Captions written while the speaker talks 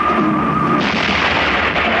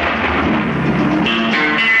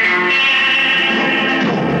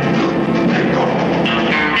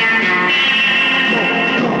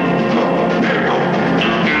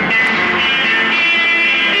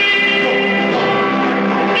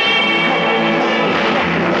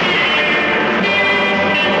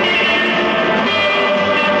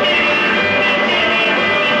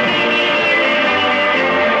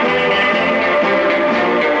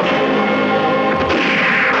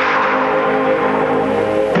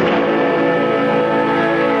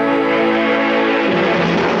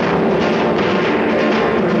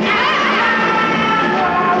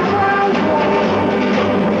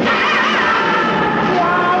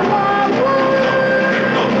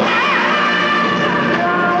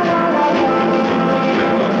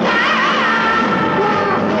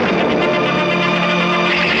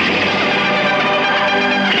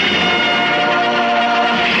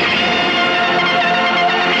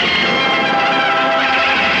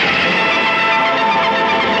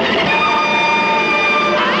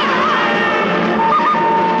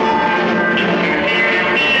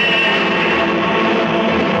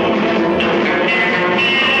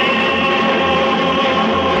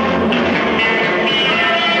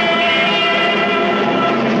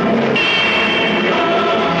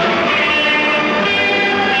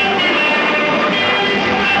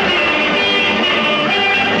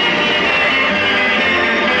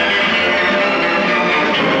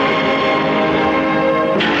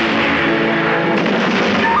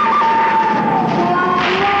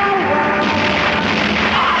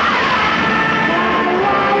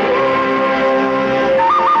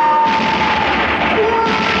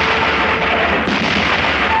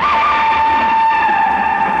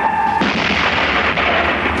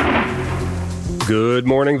Good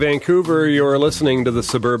morning, Vancouver. You're listening to the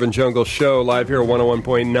Suburban Jungle Show, live here at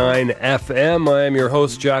 101.9 FM. I am your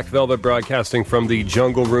host, Jack Velvet, broadcasting from the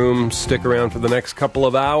Jungle Room. Stick around for the next couple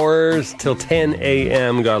of hours till 10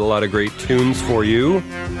 a.m. Got a lot of great tunes for you.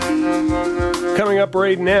 Coming up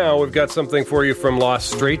right now, we've got something for you from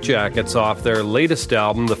Lost Straitjackets off their latest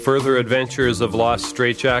album. The Further Adventures of Lost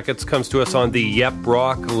Straitjackets comes to us on the Yep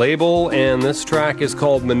Rock label, and this track is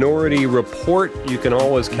called Minority Report. You can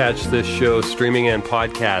always catch this show streaming and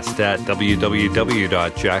podcast at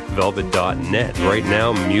www.jackvelvet.net. Right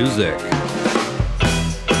now, music.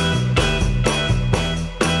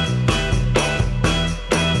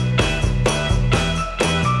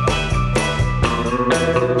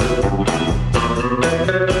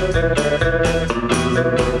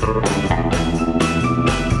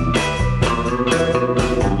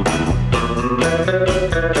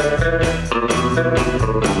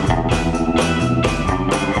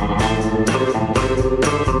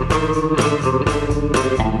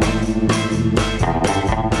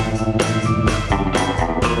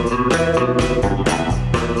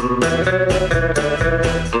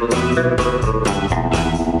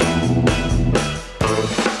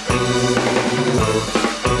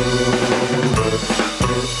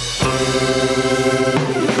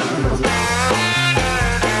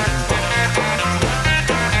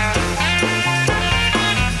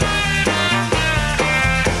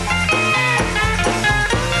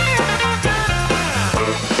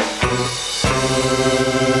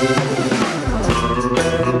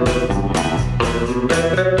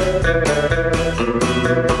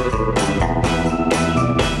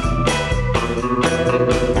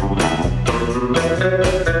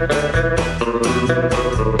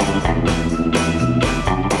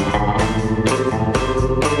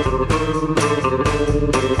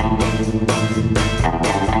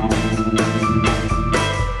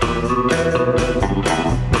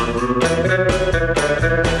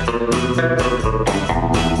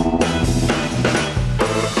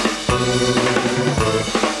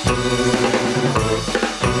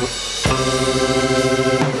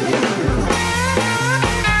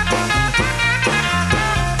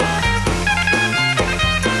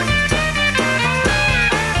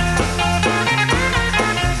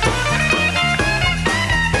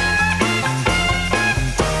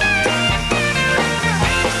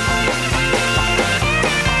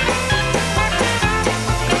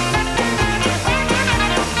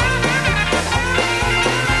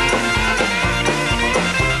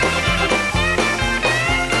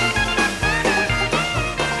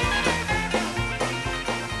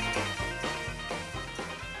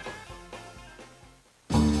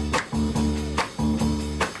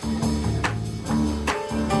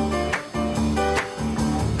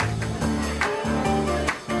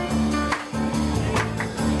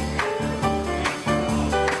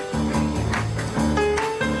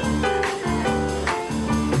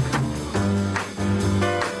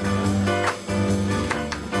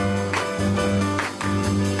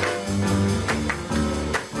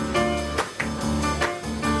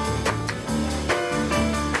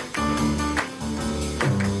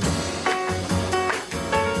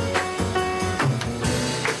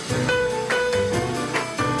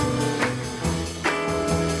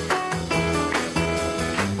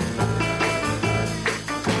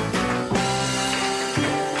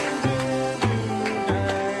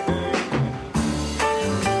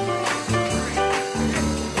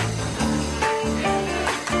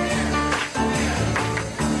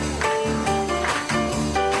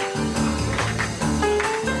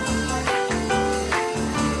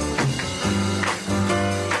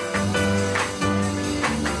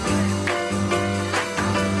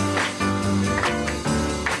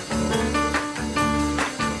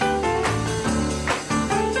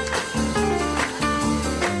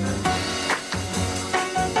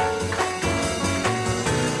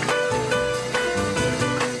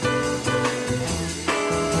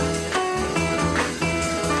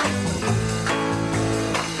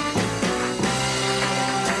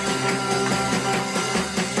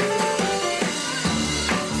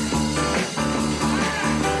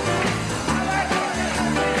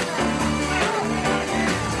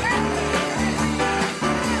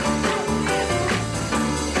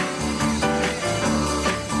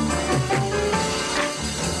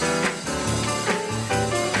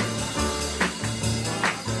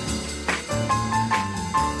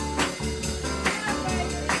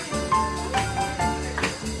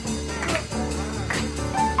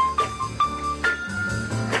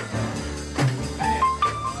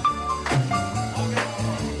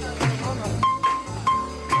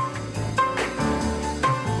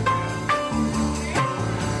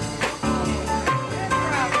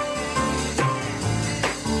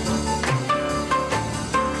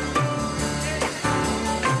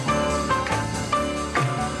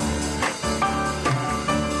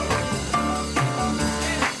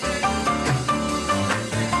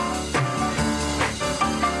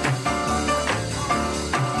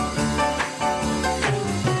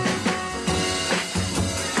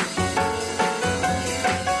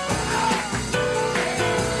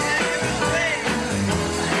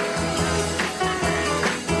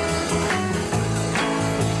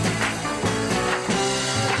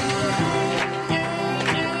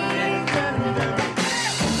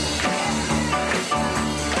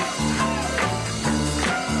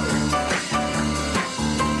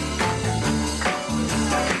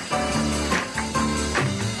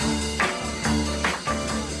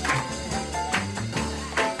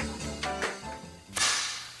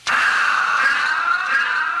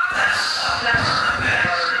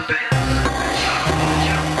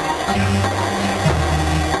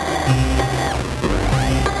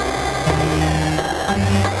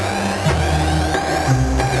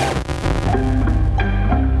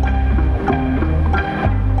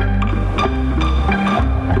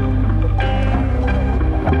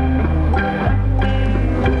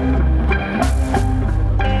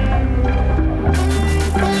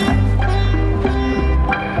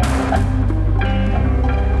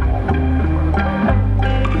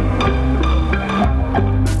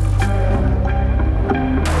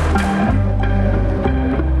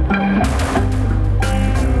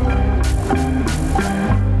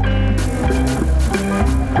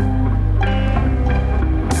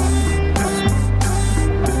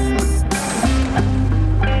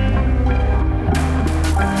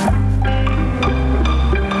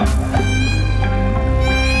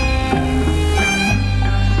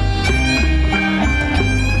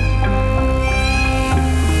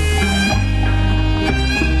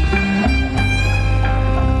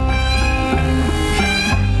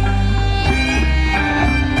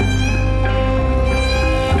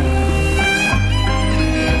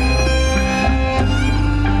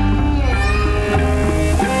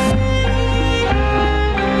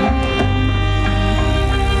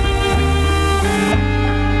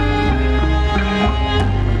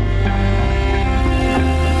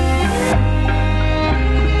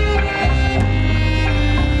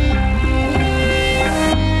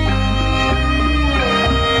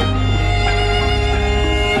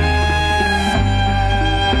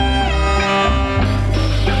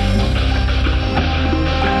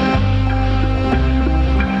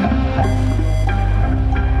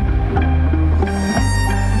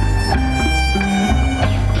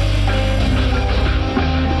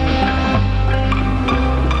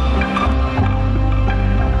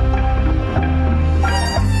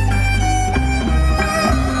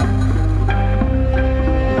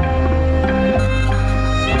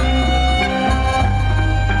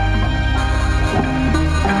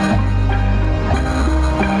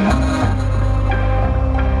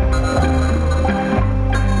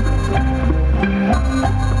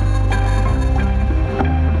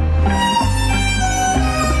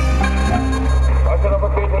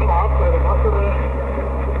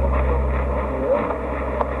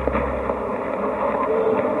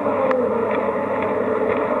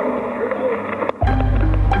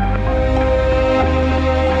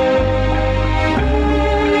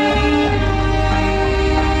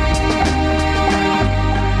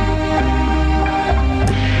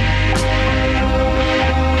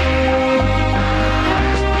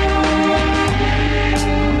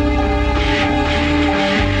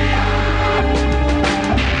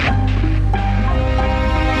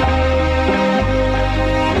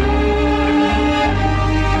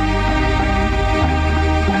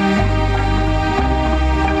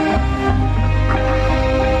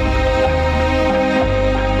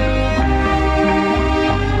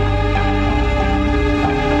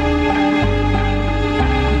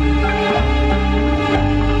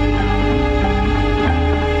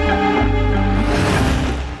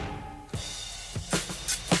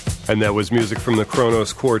 And that was music from the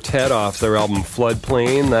Kronos Quartet off their album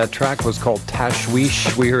Floodplain. That track was called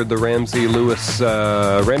Tashwish. We heard the Ramsey Lewis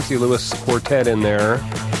Quartet in there.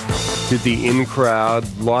 Did the in-crowd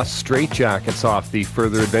Lost Straitjackets off the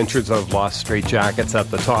Further Adventures of Lost Straitjackets at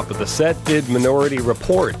the top of the set. Did Minority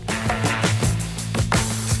Report.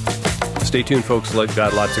 Stay tuned, folks. I've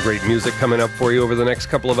got lots of great music coming up for you over the next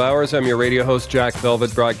couple of hours. I'm your radio host, Jack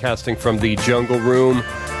Velvet, broadcasting from the Jungle Room.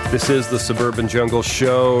 This is the Suburban Jungle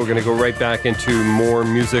Show. We're going to go right back into more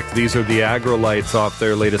music. These are the Agrolites off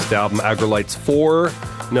their latest album, Agrolites 4.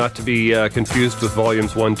 Not to be confused with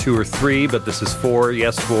volumes 1, 2, or 3, but this is 4,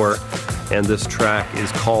 yes, 4. And this track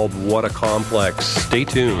is called What a Complex. Stay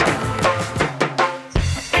tuned.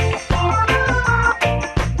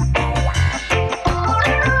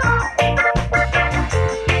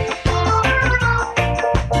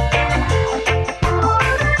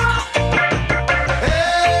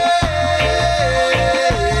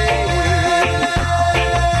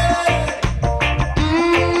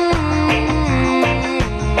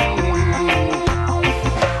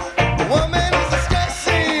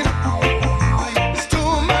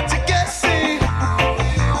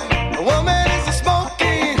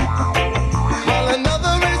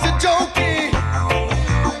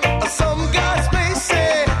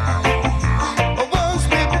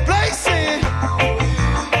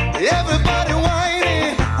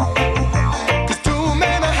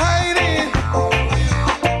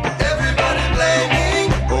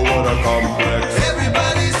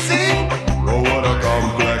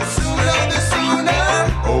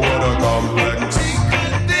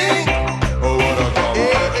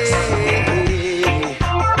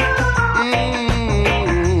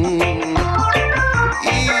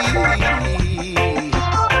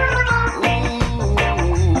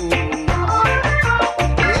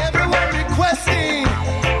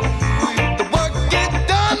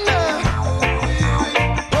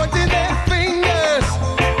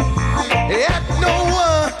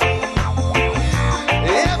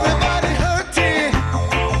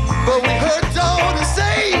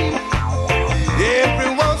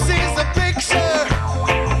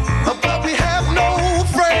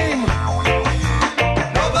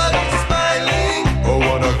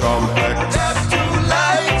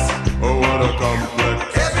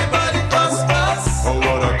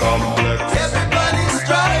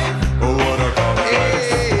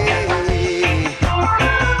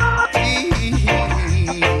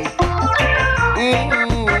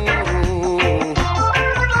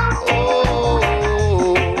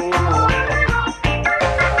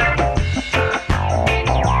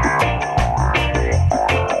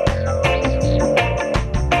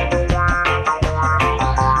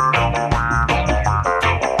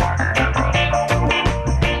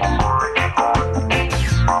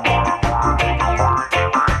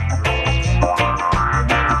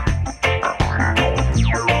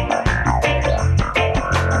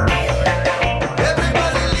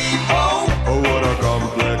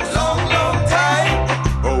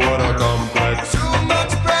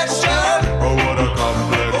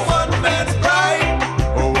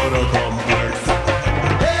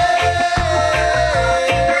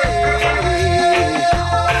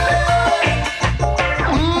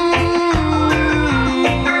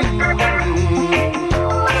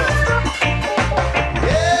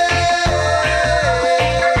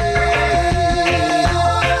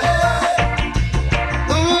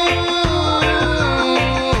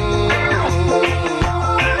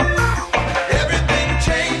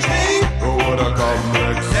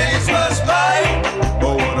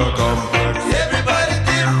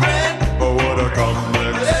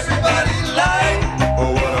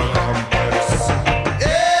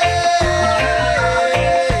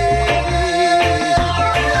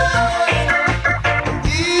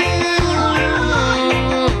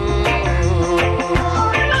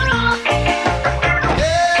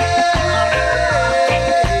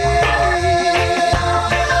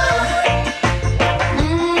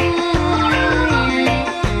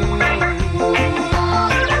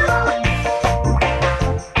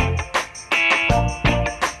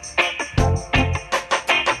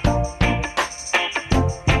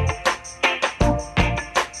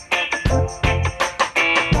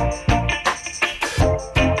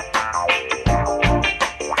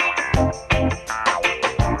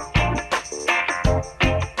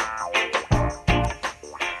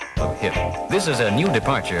 This is a new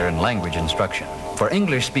departure in language instruction for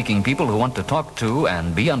English-speaking people who want to talk to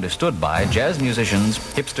and be understood by jazz musicians,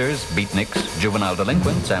 hipsters, beatniks, juvenile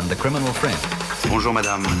delinquents, and the criminal fringe. Bonjour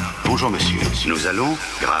madame, bonjour monsieur. Nous allons,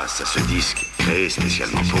 grâce à ce disque créé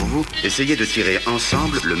spécialement pour vous, essayez de tirer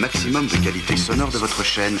ensemble le maximum de qualité sonore de votre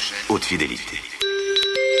chaîne haute fidélité.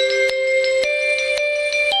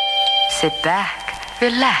 Sit back,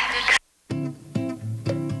 relax.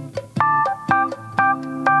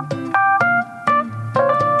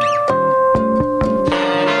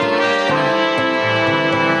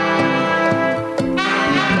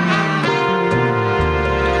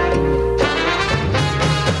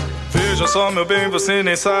 Veja só, meu bem, você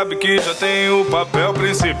nem sabe que já tem o papel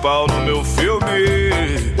principal no meu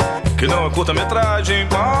filme. Que não é curta-metragem,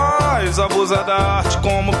 mas abusa da arte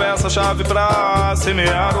como peça-chave pra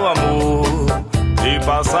semear o amor e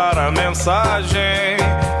passar a mensagem.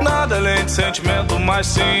 Nada além de sentimento mais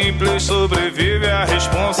simples, sobrevive a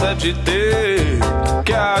responsa de ter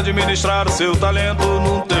que administrar o seu talento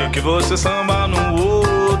num take. Você samba no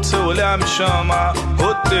outro, seu olhar me chama.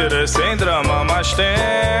 Roteiro é sem drama, mas tem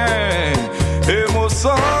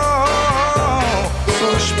emoção,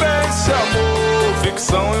 suspense, amor,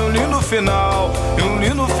 ficção e um lindo final,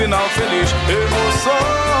 feliz. Emoção,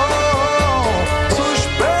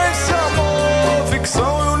 suspense, amor,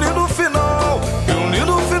 ficção e um lindo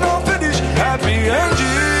final feliz. Happy end,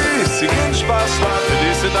 seguindo os passos da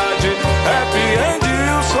felicidade. Happy end,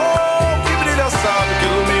 o sol que brilha, sabe, que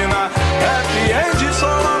ilumina. Happy end,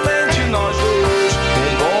 solamente nós dois.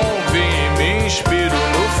 Um bom vinho, me inspiro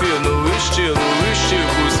no fino estilo,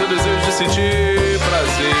 seu desejo de sentir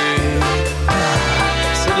prazer,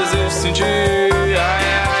 seu desejo de sentir, ai,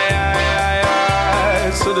 ai, ai, ai,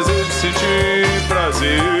 ai, seu desejo de sentir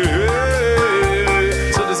prazer,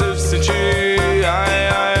 seu desejo de sentir, ai,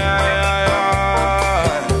 ai, ai, ai,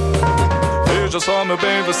 ai. Veja só, meu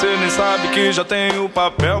bem, você nem sabe que já tem o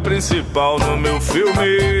papel principal no meu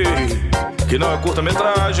filme. Que não é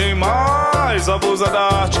curta-metragem, mas abusa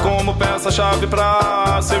da arte como peça-chave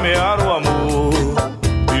pra semear o amor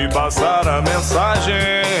e passar a mensagem.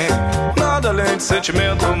 Nada além de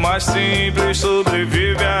sentimento mais simples,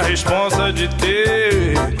 sobrevive a responsa de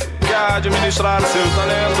ter que administrar seu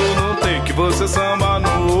talento no take. Você samba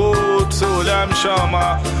no outro, seu olhar me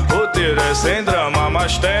chama. Roteiro é sem drama,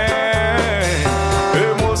 mas tem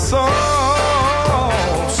emoção,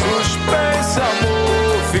 suspense,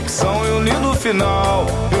 amor, ficção e um lindo final,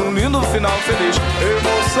 feliz.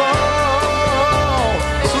 Emoção,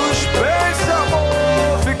 suspense,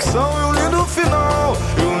 amor, ficção e um lindo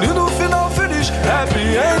final feliz.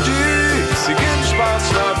 Happy end, seguindo os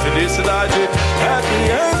passos da felicidade. Happy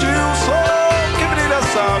end, o sol que brilha,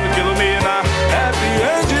 sabe, que ilumina. Happy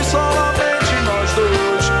end, solamente nós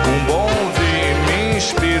dois. Um bom vinho, me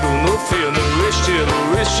inspiro no fino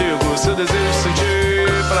estilo, seu desejo de sentir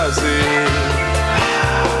prazer,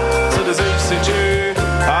 seu desejo de sentir,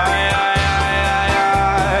 ai, ai, ai, ai,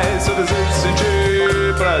 ai, seu desejo de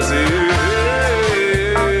sentir prazer,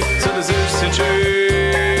 seu desejo de sentir.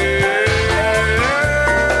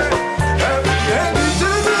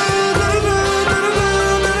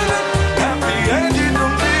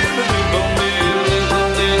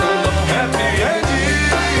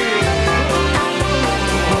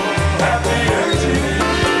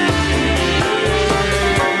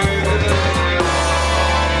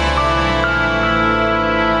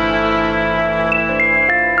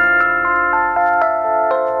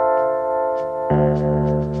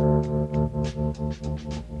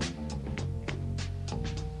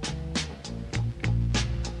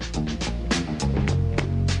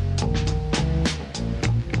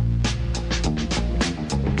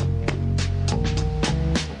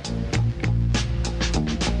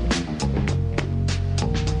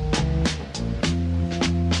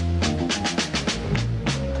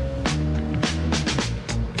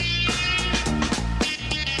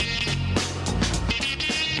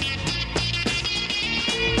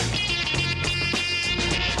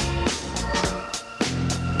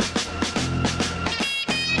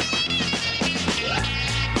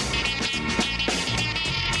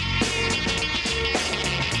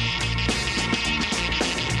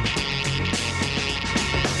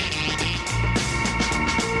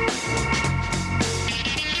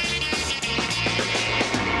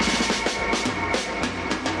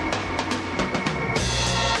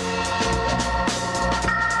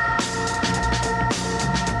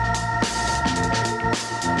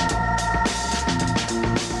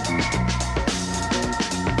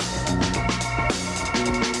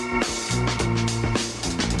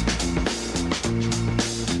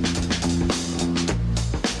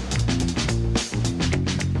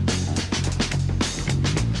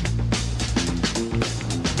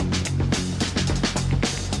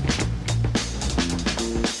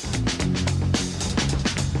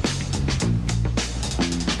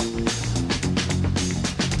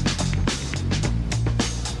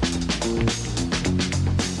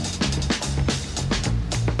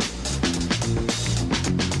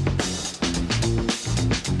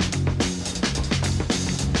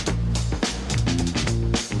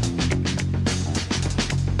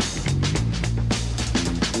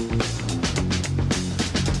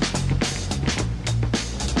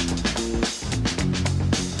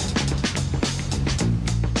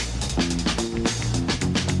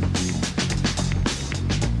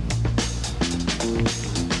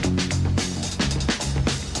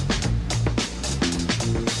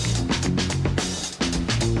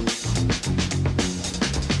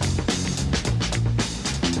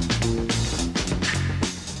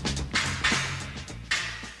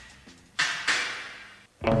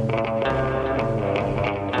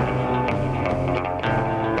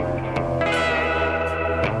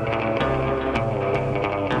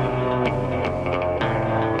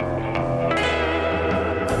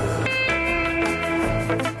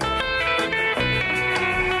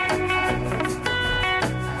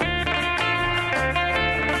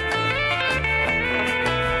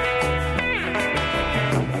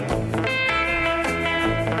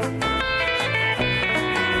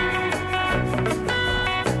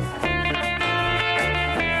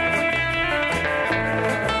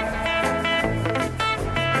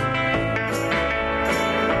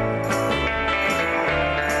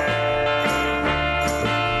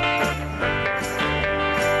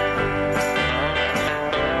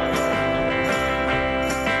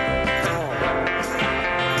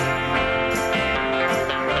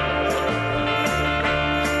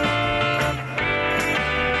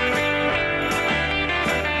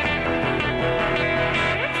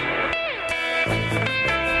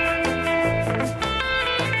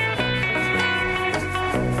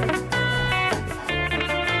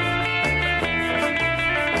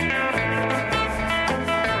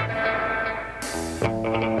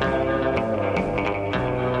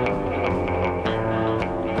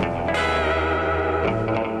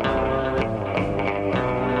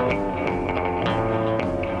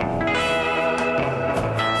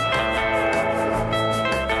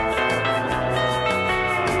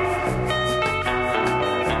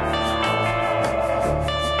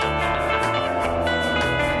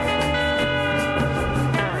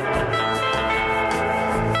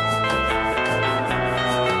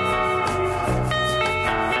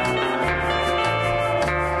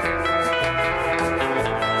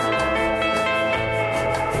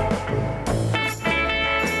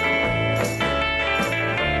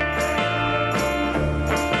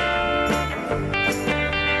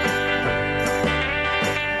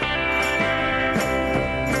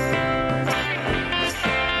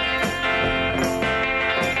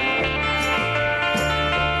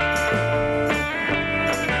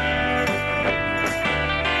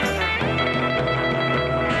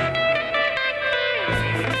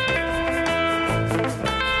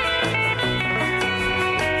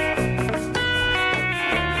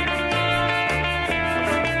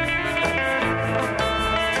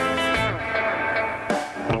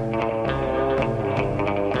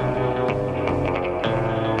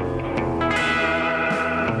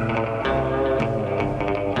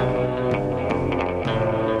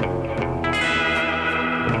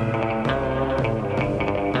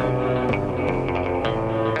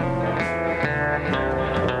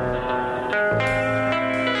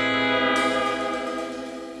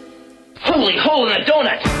 Holy hole in a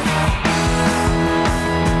donut!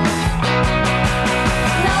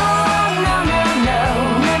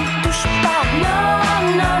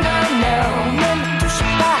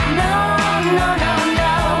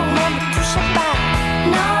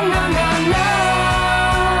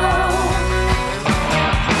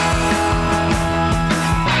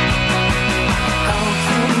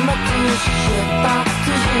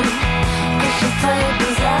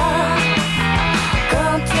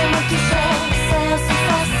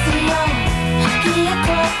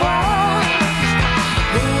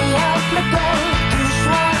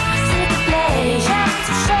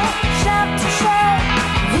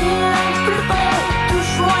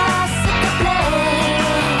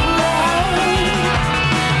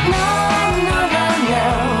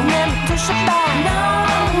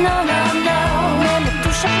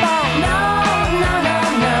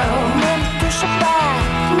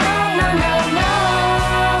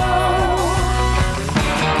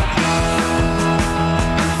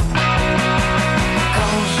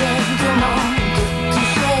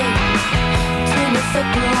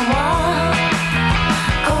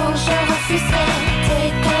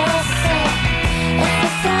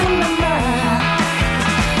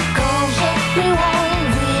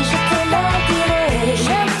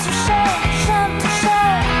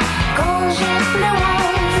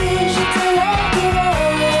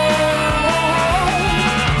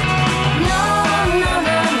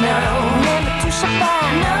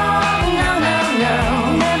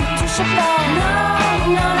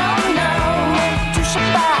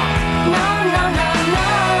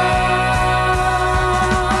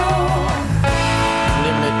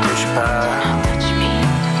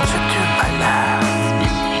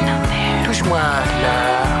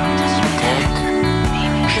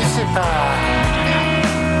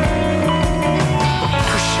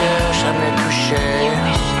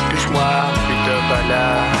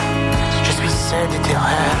 Je suis celle de tes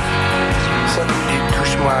rêves, celle qui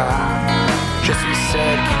touche-moi. Je suis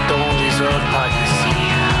celle qui tombe des autres par ici.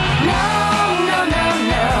 Non, non, non,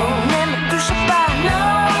 non, ne me touche pas.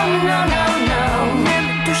 Non, non, non, non, ne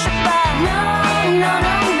me touche pas. Non, non,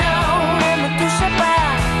 non, non, ne me touche pas.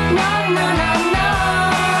 Non, non, non, non.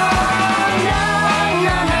 Non,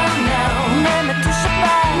 non, non, non, ne me touche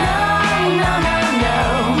pas. Non, non, non, non,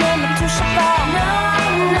 ne me touche pas. Non,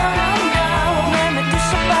 non, non, non, ne me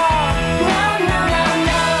touche pas. Non, non, non,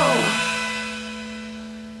 non.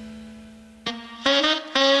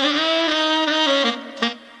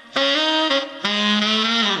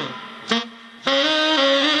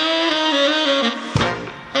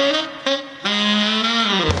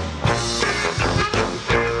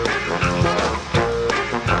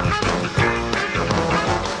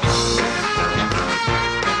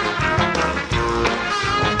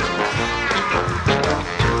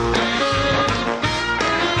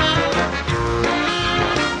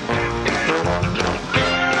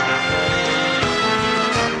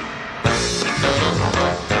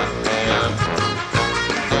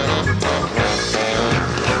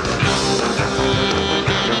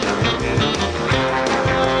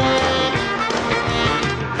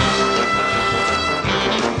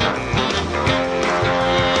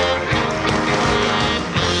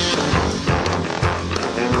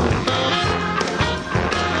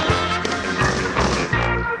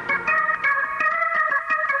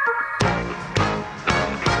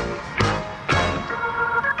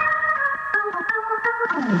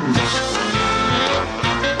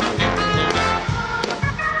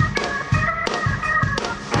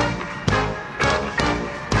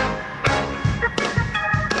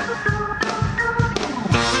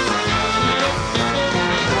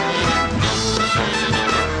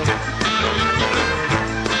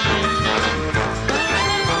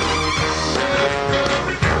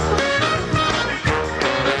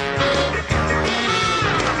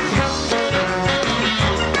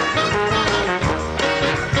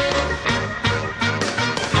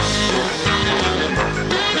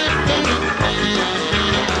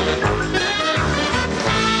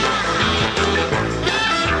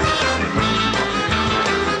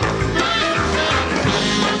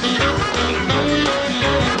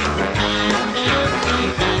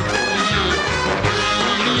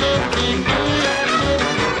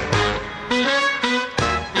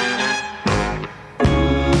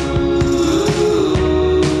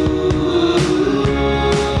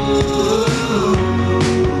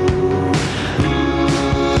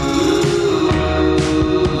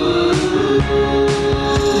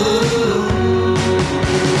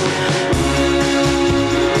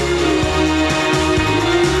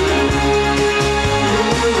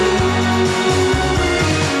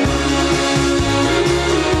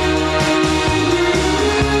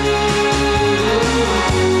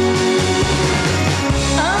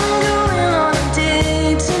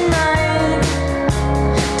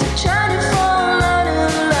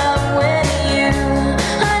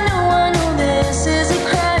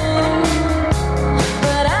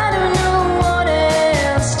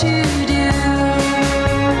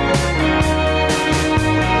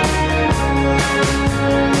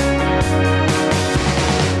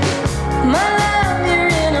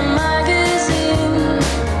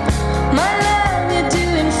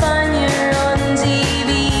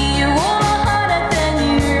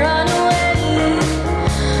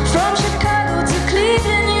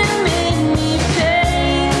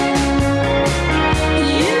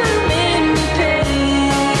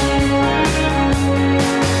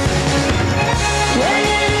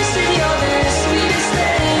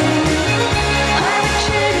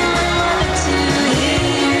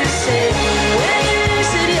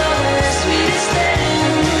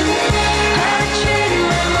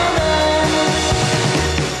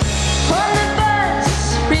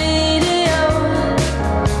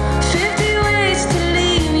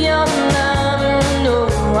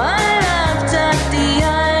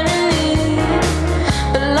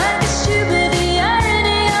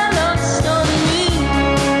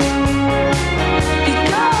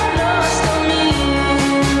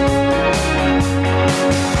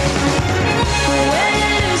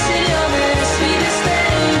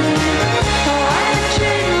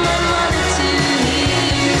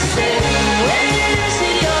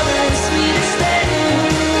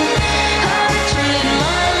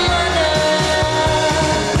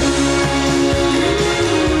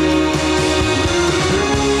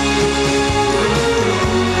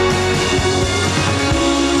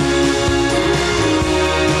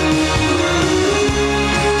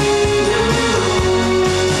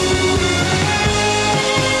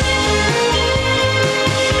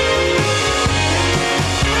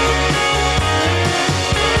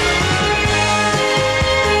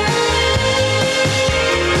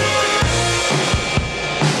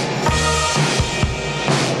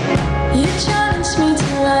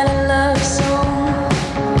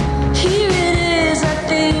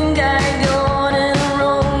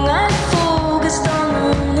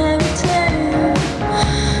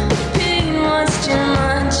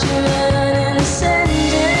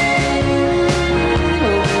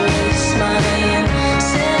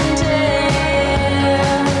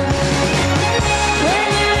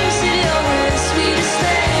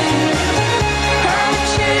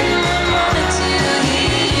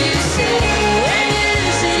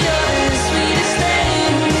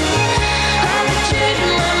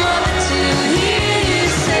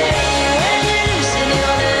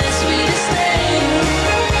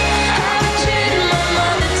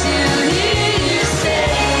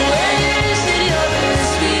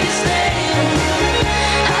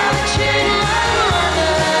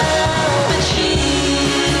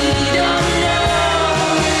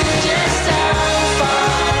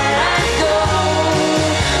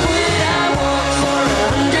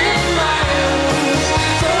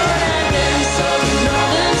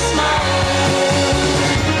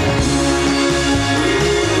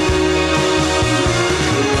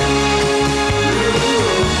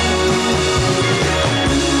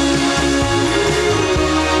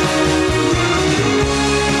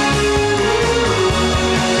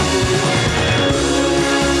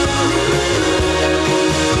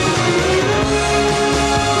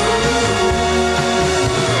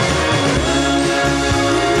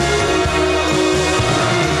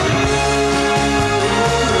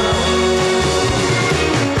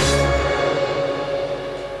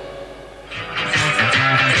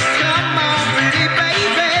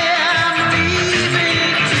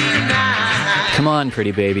 Come on, pretty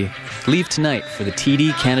baby. Leave tonight for the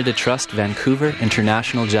TD Canada Trust Vancouver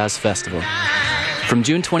International Jazz Festival. From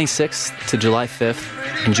June 26th to July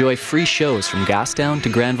 5th, enjoy free shows from Gastown to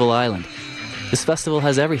Granville Island. This festival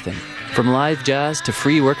has everything, from live jazz to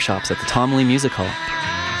free workshops at the Tom Lee Music Hall.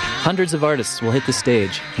 Hundreds of artists will hit the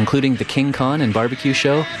stage, including the King Khan and Barbecue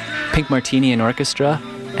Show, Pink Martini and Orchestra,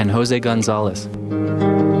 and Jose Gonzalez.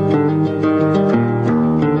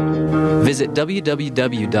 Visit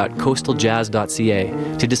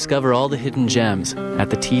www.coastaljazz.ca to discover all the hidden gems at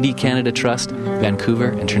the TD Canada Trust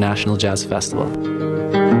Vancouver International Jazz Festival.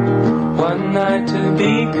 One night to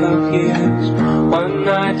be confused, one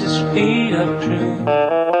night to speed up truth.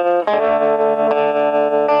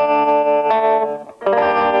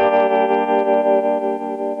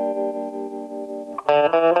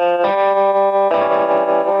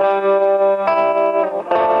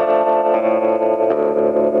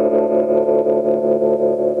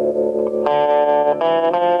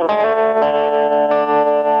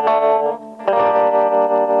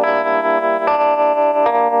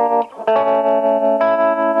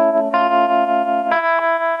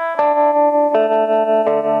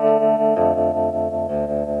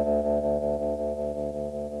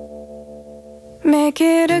 Make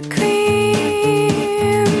it a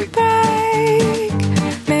clean break,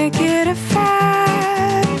 make it a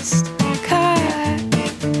fast cut.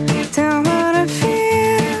 Don't wanna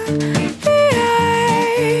feel the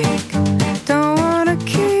ache, don't wanna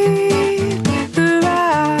keep the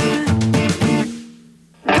ride.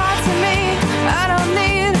 Parts of me I don't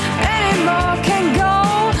need anymore can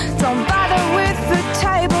go. Don't bother with the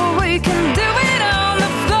table, we can do it on the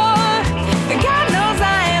floor. God knows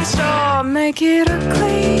I am sure. Make it a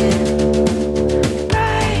clean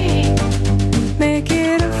break, make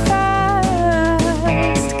it a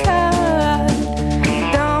fast cut.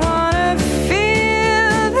 Don't wanna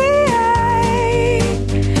feel the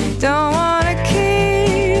ache, don't wanna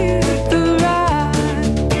keep the ride.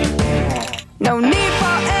 No need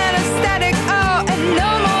for anesthetic, oh, and no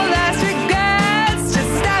more last regrets.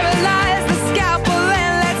 Just stabilize the scalpel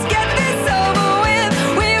and let's get this over with.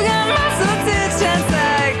 We've got muscle to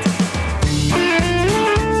transact.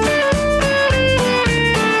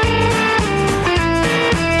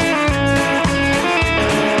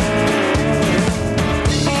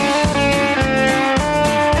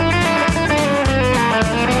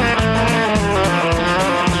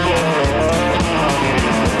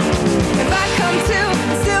 If I come to,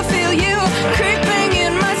 still feel you creeping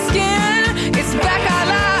in my skin. It's back, I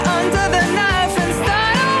lie under the knife and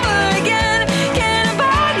start over again. Can't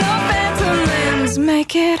abide no phantom limbs.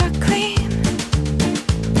 Make it a clean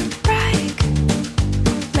break,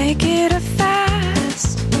 make it a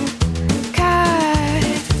fast cut.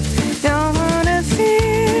 Don't wanna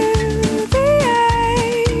feel the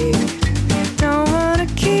ache, don't wanna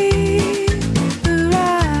keep the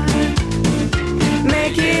ride.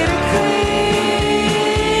 Make it a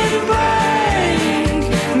clean break,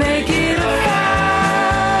 make it a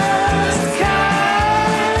fast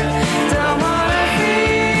cut. Don't wanna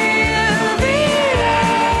feel the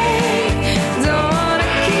ache, don't wanna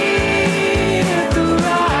keep the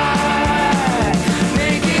ride.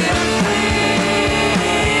 Make it a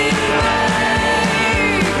clean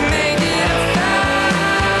break, make it a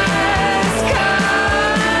fast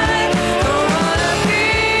cut. Don't wanna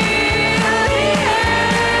feel the ache,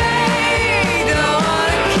 don't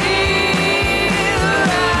wanna keep the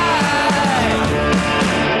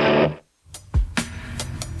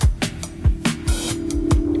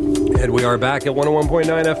ride. And we are back at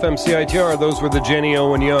 101.9 FM CITR. Those were the Jenny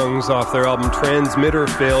Owen Youngs off their album Transmitter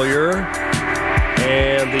Failure.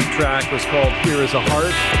 And the track was called Here Is a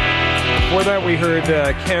Heart. Before that, we heard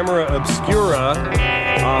Camera Obscura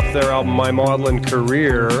off their album My Maudlin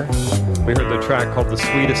Career. We heard the track called The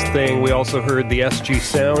Sweetest Thing. We also heard the SG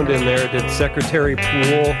Sound in there. Did Secretary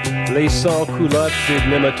Pool, Les Sans Culottes did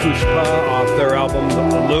Ne Me Touche Pas off their album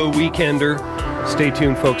Le Weekender. Stay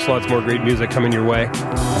tuned, folks. Lots more great music coming your way.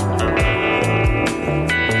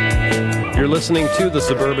 You're listening to the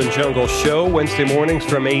Suburban Jungle Show, Wednesday mornings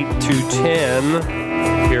from 8 to 10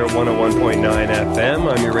 here at 101.9 FM.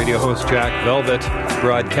 I'm your radio host, Jack Velvet,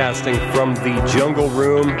 broadcasting from the Jungle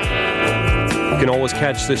Room. You can always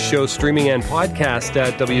catch this show streaming and podcast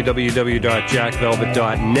at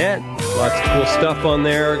www.jackvelvet.net. Lots of cool stuff on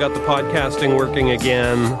there. Got the podcasting working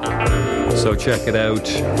again. So check it out.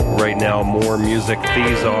 Right now, more music.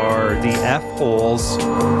 These are the F-Holes.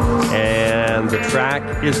 And the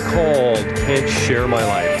track is called Can't Share My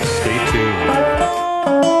Life. Stay tuned.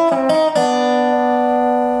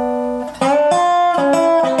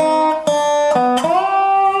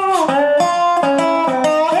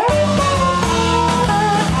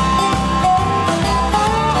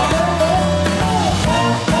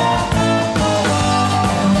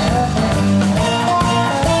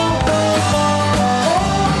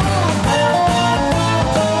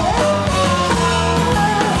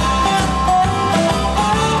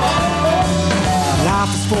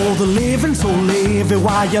 the living so live it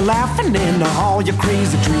while you're laughing and all your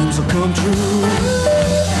crazy dreams will come true.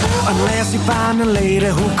 Unless you find a lady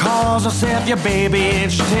who calls herself your baby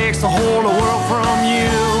and she takes the whole world from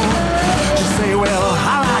you. Just say, well,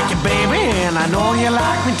 I like you, baby, and I know you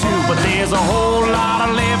like me too, but there's a whole lot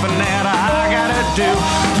of living that I gotta do.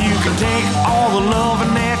 You can take all the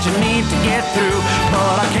loving that you need to get through,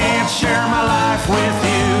 but I can't share my life with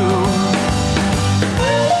you.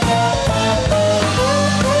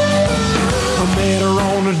 I met her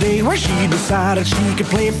on a day where she decided she could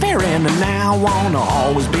play fair and now wanna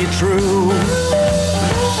always be true.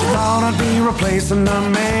 She thought I'd be replacing the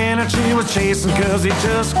man that she was chasing, cause he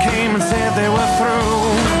just came and said they were through.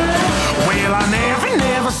 Well, I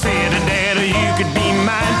never said that you could be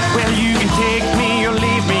mine. Well, you can take me or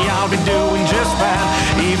leave me, I'll be doing just fine.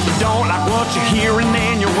 If you don't like what you're hearing,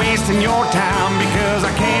 then you're wasting your time, because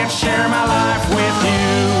I can't share my life with you.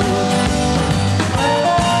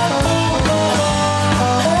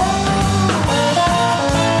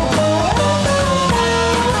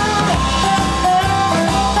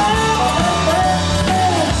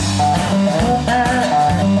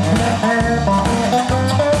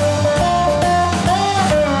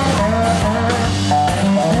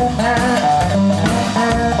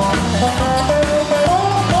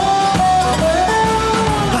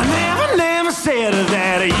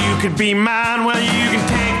 Could be mine, well, you can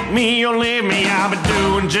take me or leave me, I'll be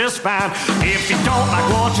doing just fine. If you don't like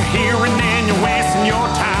what you're hearing, then you're wasting your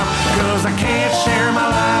time, cause I can't share my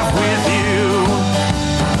life with you.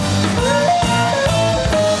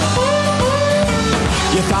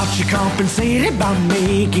 You thought you compensated by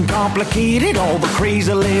making complicated all the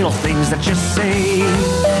crazy little things that you say.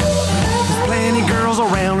 There's plenty girls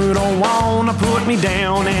around who don't wanna put me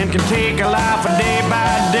down and can take a life a day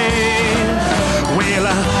by day. Well,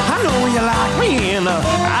 I know you like me and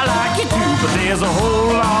I like you too, but there's a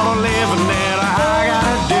whole lot of living that I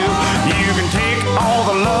gotta do. You can take all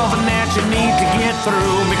the loving that you need to get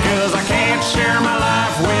through, because I can't share my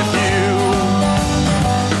life with you.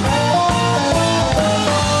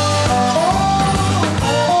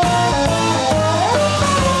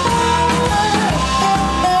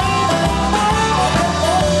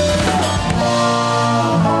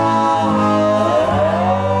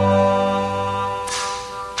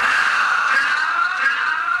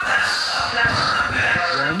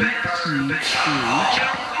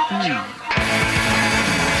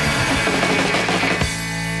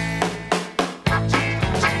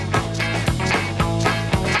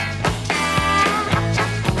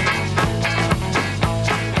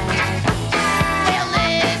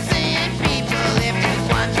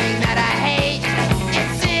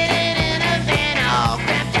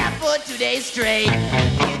 Straight. You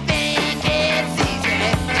think it's easy?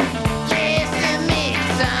 Listen to me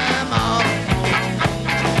some more.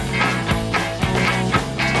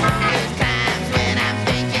 There's times when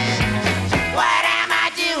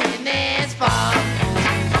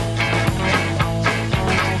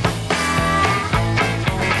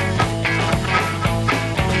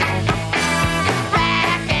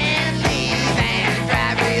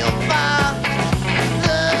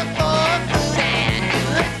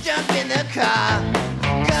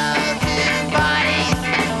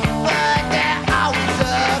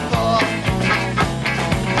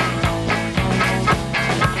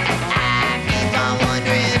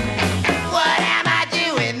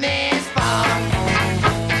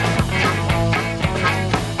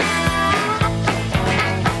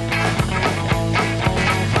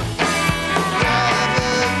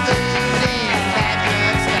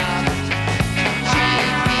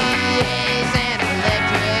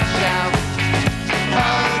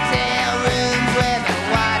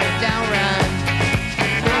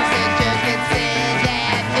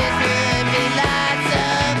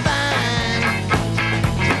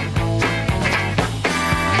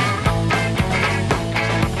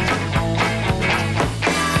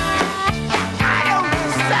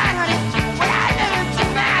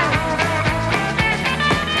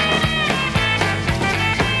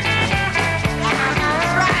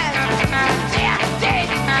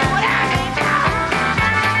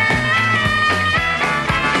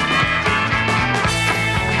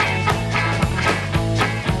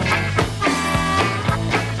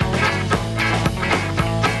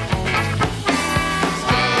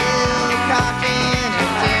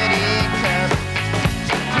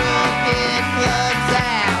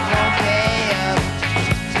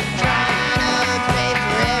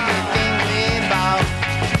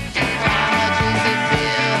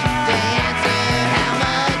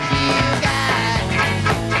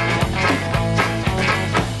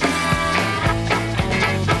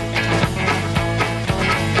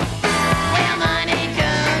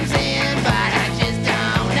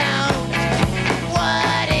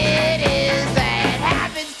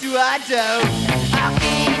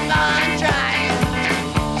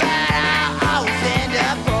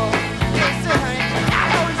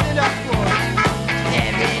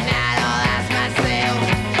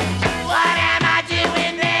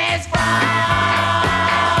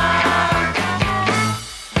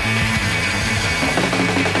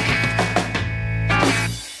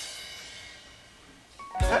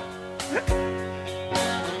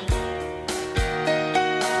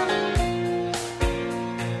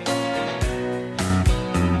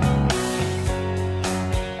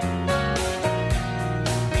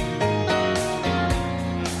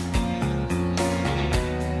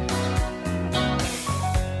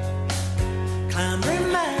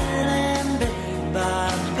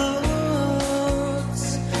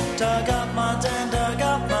dug up my den, dug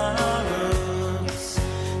up my roots.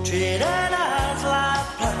 Treated us like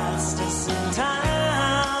plasticine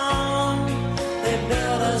town. They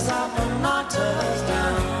built us up and knocked us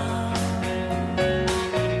down.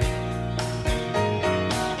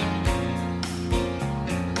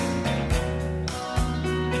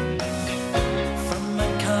 From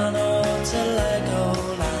Meccano to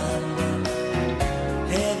Legoland,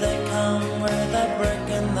 here they come with a brick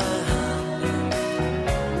in their hand.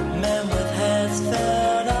 Men with heads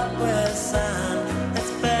filled up with sand.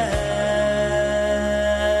 It's bad.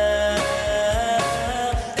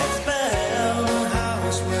 It's bad. A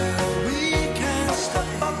house where we can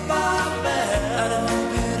step up our bed. Out of the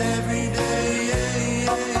pit every day.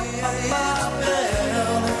 It's bad. A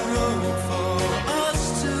road for us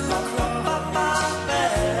to crawl up our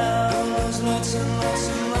bed. There's lots and lots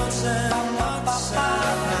and lots and lots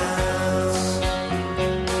of hands.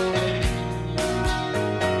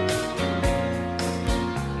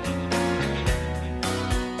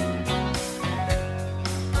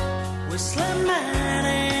 Whistling men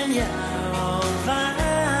in yellow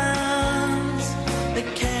vans. They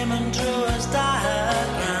came and drew us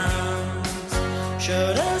diagrams.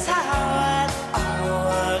 Showed us how it all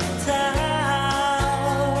worked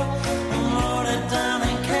out. And wrote it down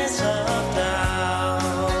in case of doubt.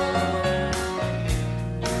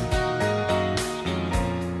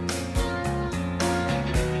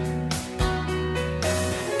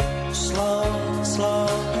 Slow, slow,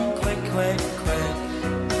 and quick, quick, quick.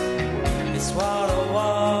 It's wall to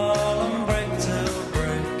wall and brick to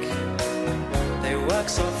brick. They work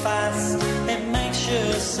so fast, it makes you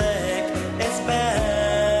sick. It's bad.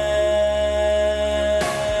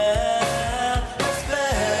 It's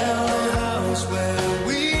bad. A house where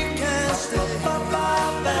we can step up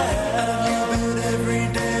our bed. Out of new bed every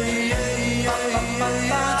day.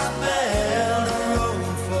 It's bad. A road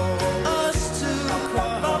for us to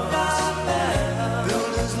crawl up our bed.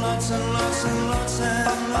 Builders lots and lots and lots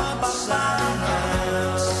and lots of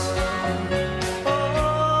hands.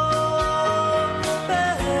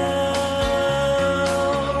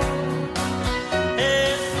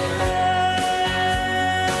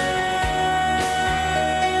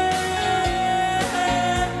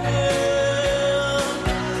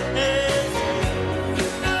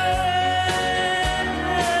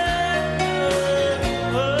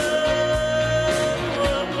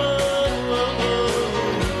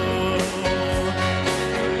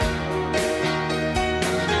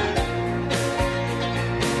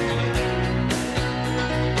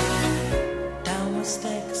 Down with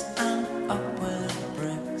sticks and up with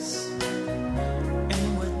bricks. In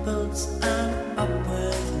with boots and up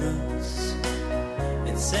with roots.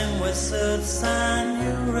 It's in with suits and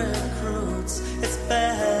new recruits. It's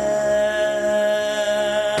bad.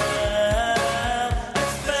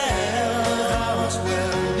 It's bad. A house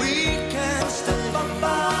where we can step up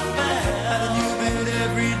our bed. Out of new bed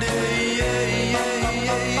every day.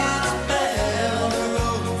 It's bad. A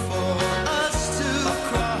road for us to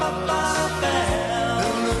crawl up our bed.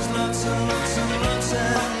 Builders lots and lots and lots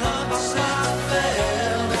and lots of bed.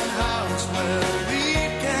 A house where we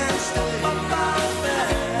can step up our bed.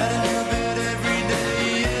 Out of new bed every day.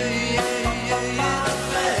 It's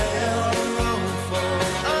bad. A road for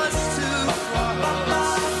us to crawl up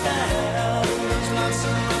our bed. Builders lots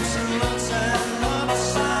and lots and lots and lots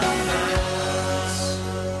of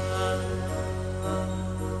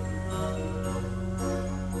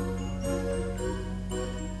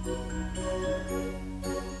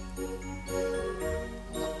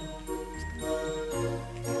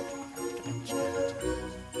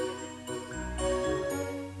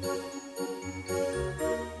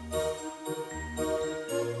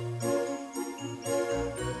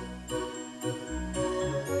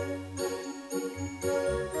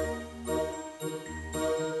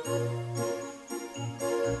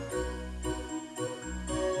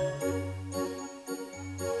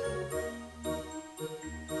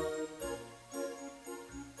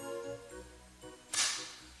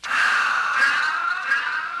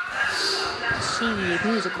See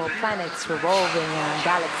musical planets revolving in a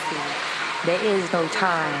galaxy. There is no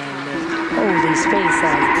time. There's holy space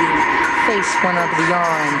as we face one of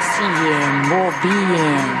beyond, seeing more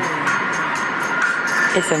being.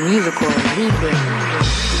 It's a musical leaping,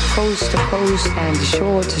 coast to coast and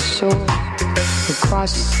shore to shore. We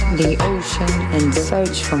cross the ocean in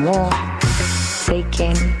search for more,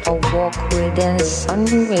 taking a walk within the sun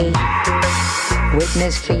ray.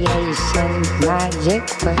 Witness creation, magic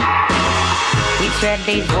work. We tread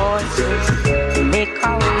these voices, they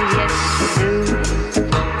call us, yes we do.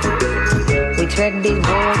 We tread these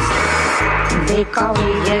voices, they call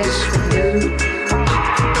us, yes we do.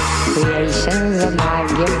 We Creations of my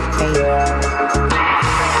gift faith.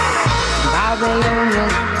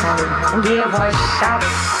 Babylonians come and give us shot.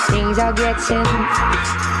 Things are getting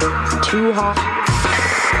too hot.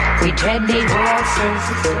 We tread these waters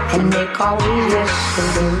and make our way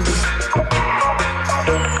yesterday.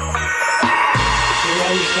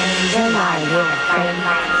 Creations of my gift faith.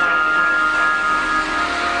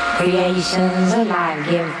 Creations of my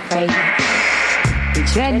gift faith. We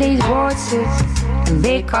tread these waters and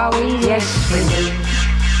make our way yesterday.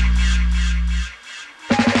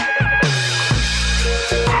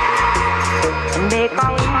 Make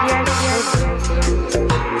our way yesterday.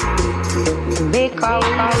 Make our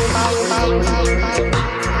way yesterday.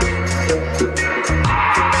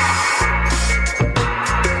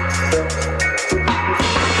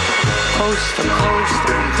 Coast to coast,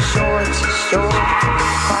 shore to shore,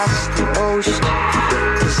 across the ocean,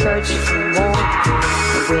 to search for more.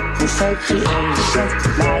 Witness creation,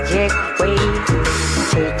 magic way,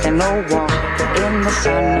 taking a walk in the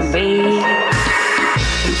sun bay.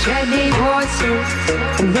 We tread these waters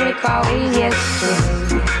and make our way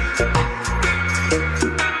yesterday.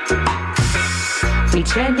 We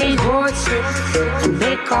tread these waters and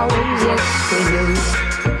make our way yesterday.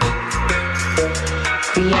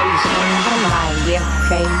 Creations of my gift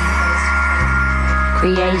faith.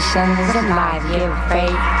 Creations of my gift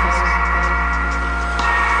faith.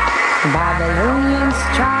 Babylonians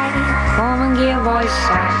try, come and give us a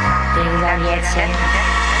shot. Things are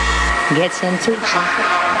getting too hot.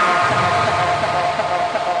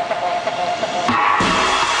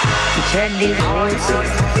 We tread these voices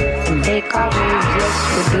and make our way, yes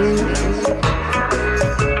we do.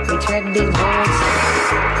 We tread these voices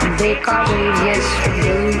and make our way, yes we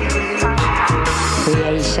do.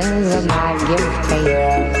 Creations of my gift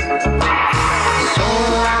faith. So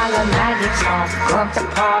while the magic song of the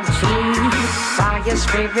palm tree, fire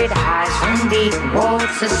spirit hides from deep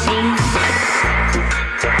water sea.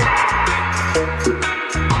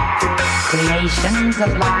 Creations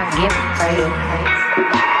of my gift faith.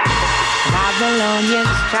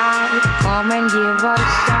 Babylonians try, come and give us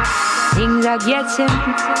shot. Things are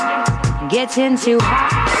getting too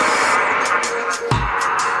hot.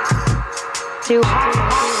 Too hot.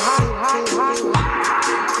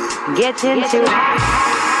 Getting too hot.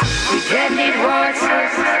 We tread these waters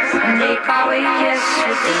and make our way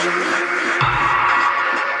yesterday.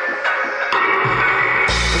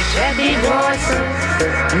 We tread these waters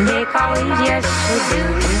and make our way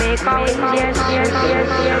yesterday. Make our way yesterday.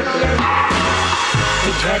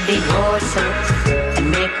 We tread these waters and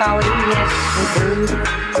make our way yesterday.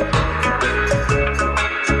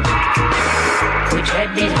 We tread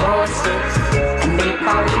these waters and make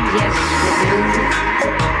our way yesterday.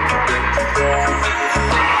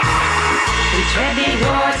 We tread these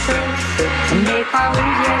waters and make our way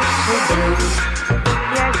yesterday.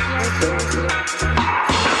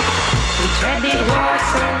 We tread these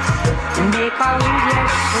waters and make our way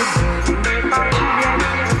yesterday. Make our way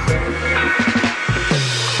yesterday.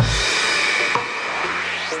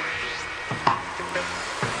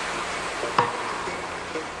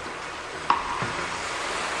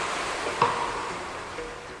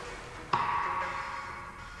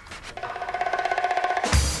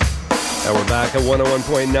 And we're back at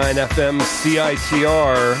 101.9 FM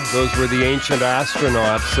CITR. Those were the Ancient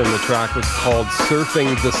Astronauts, and the track was called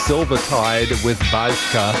Surfing the Silva Tide with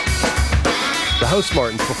Bajka. The House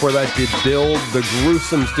Martins before that did Build. The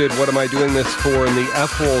Gruesomes did What Am I Doing This For? And the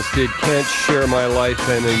F-Holes did Can't Share My Life.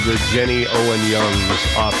 And then the Jenny Owen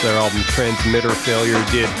Youngs off their album Transmitter Failure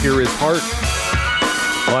did Here Is Heart.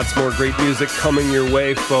 Lots more great music coming your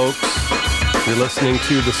way, folks. You're listening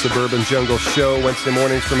to the Suburban Jungle Show, Wednesday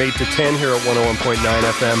mornings from 8 to 10 here at 101.9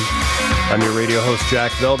 FM. I'm your radio host,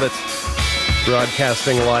 Jack Velvet,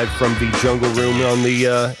 broadcasting live from the Jungle Room on the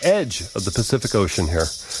edge of the Pacific Ocean here.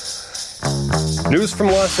 News from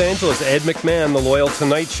Los Angeles. Ed McMahon, the loyal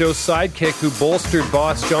Tonight Show sidekick who bolstered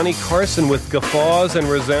boss Johnny Carson with guffaws and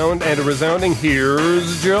a resounding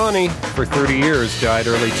 "Here's Johnny" for 30 years, died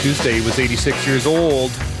early Tuesday. He was 86 years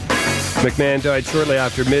old. McMahon died shortly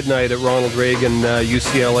after midnight at Ronald Reagan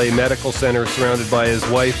UCLA Medical Center, surrounded by his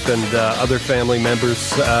wife and other family members.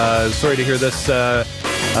 Sorry to hear this.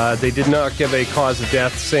 They did not give a cause of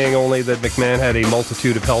death, saying only that McMahon had a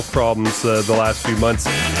multitude of health problems the last few months.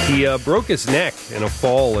 He broke his neck in a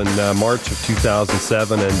fall in March of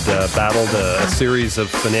 2007 and battled a series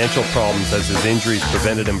of financial problems as his injuries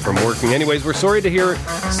prevented him from working. Anyways, we're sorry to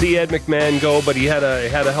see Ed McMahon go, but he had a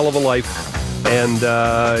hell of a life. And,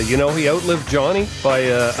 he outlived Johnny by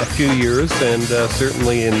a few years, and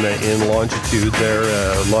certainly in longitude there,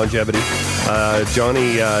 longevity.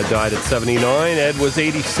 Johnny died at 79. Ed was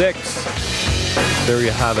 86. There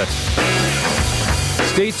you have it.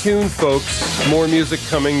 Stay tuned, folks. More music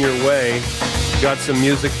coming your way. Got some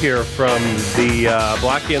music here from the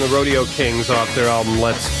Blackie and the Rodeo Kings off their album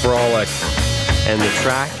Let's Frolic. And the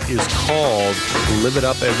track is called Live It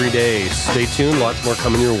Up Every Day. Stay tuned. Lots more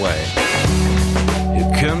coming your way.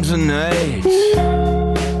 Here comes the night.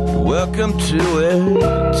 Welcome to it.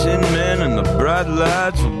 10 men and the bright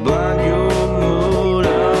lights will blind your mood,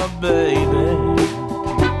 oh baby.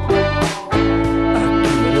 I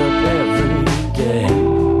give it up every day.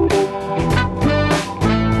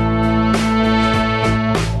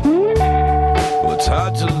 Well, it's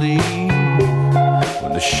hard to leave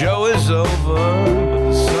when the show is over, but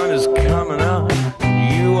the sun is coming up.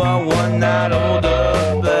 You are one night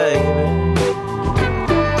older, baby.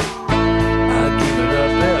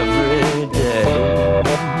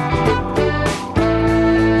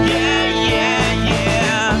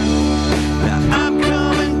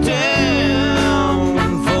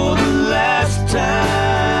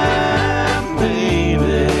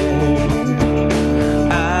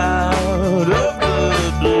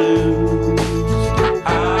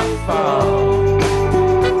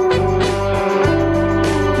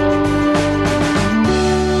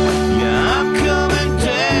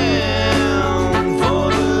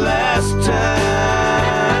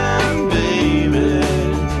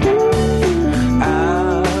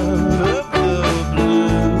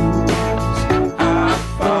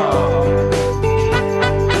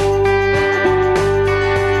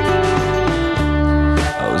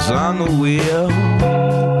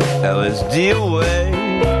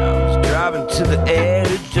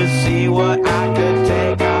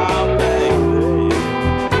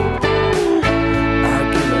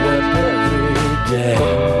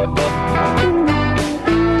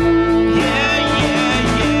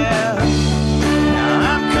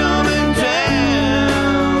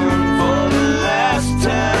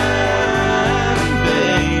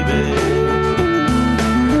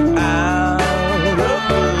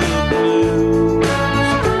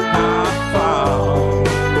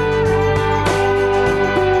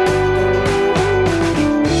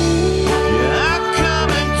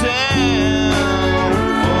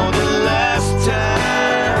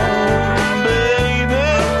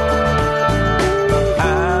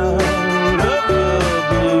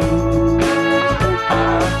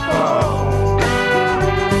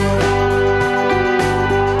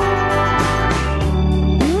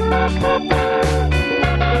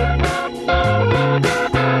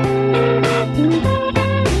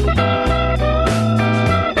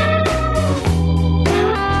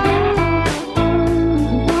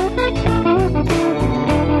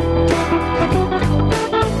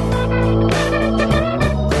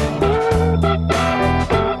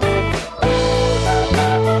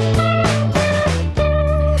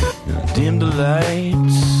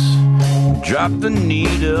 Drop the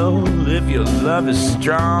needle if your love is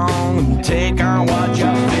strong, and take on what you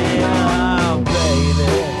feel,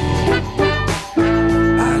 baby.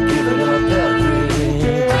 I give it up every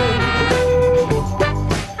day.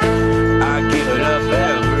 I give it up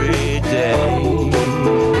every day.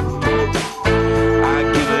 I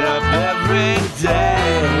give it up every day.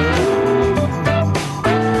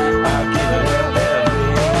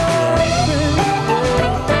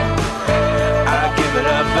 I give it up every day. I give it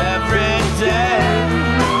up every day.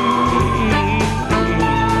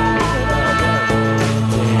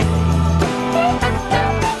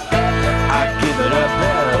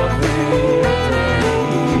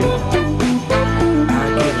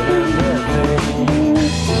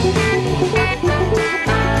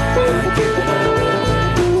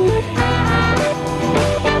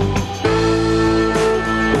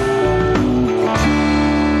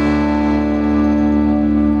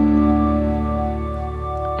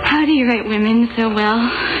 Women so well.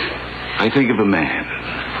 I think of a man,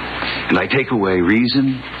 and I take away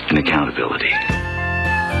reason and accountability.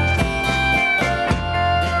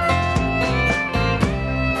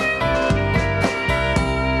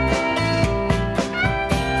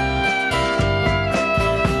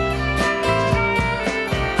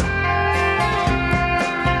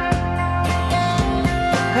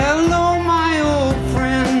 Hello, my old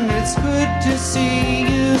friend. It's good to see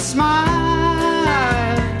you smile.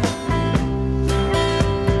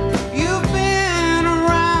 You've been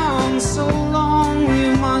around so long,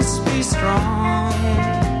 you must be strong.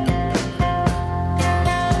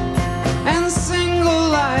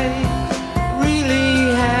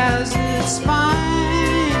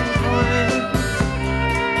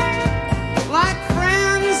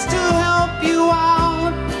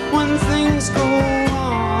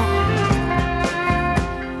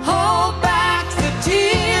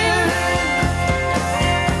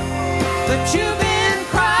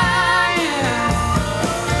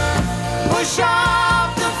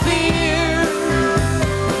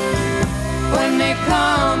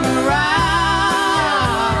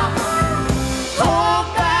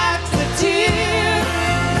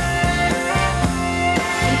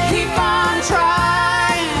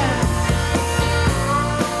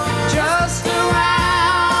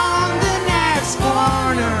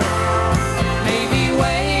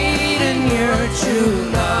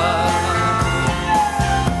 true love.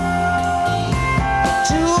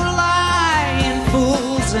 Two lying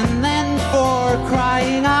fools and then four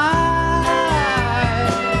crying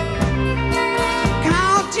eyes,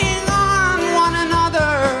 counting on one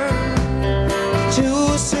another to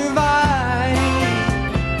survive.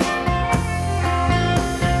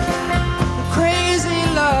 Crazy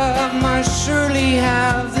love must surely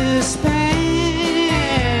have this pain.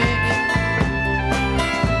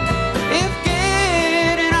 If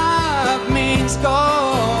getting up means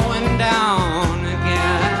going down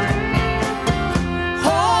again,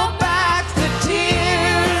 hold back the tears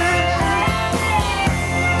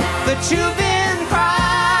that you've been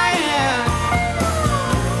crying.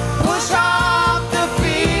 Push off the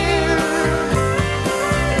fear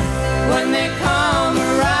when they come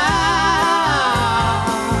around.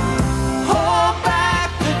 Hold back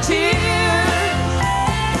the tears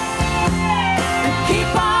and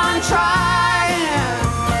keep on trying.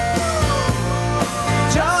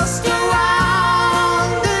 Just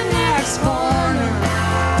around the next corner,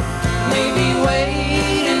 maybe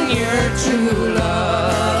waiting your true love.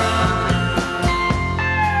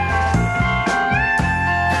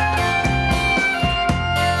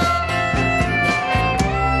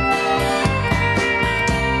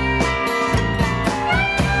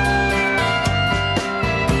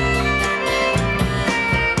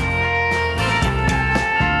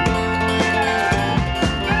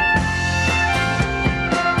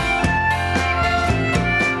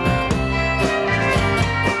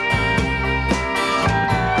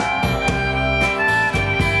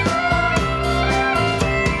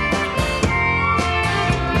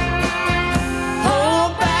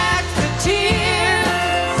 Hold back the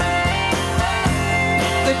tears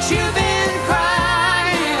that you've been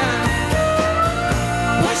crying.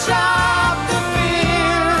 Push off the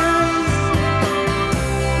fears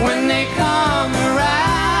when they come around.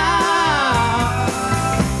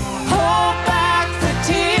 Hold back the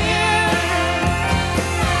tears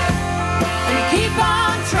and keep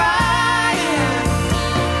on trying.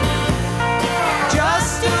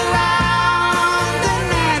 Just around the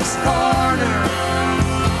next corner,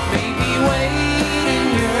 maybe waiting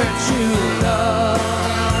your true love.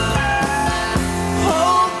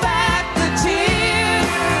 Hold back the tears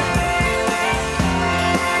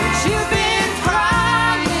that you've been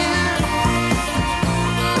crying.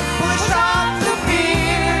 Push off the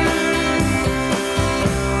fears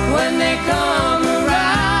when they come around.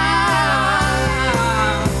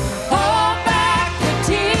 Hold back the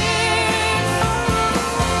tears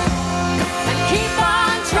and keep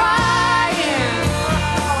on trying.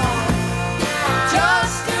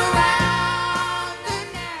 Just around the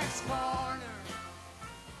next corner.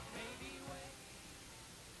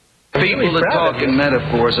 People that talk in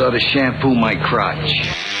metaphors ought to shampoo my crotch.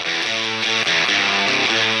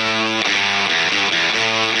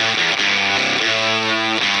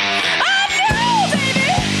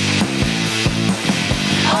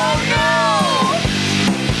 Oh no!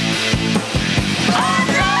 Oh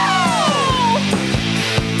no!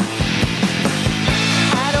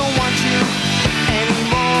 I don't want you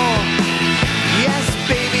anymore. Yes,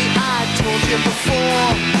 baby, I told you before.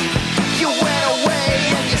 You went away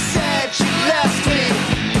and you said you left me,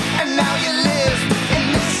 and now you live in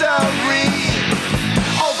misery.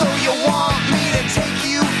 Although you want me to take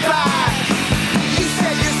you back, you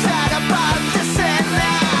said you're sad about this and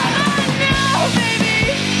that. Oh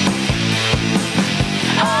baby!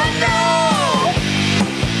 Oh no!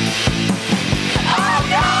 Oh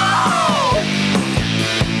no!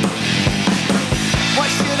 Why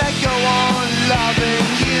should I go on loving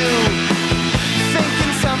you,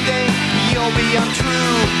 thinking someday you'll be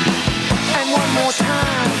untrue? And one more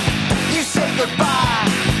time, you say goodbye,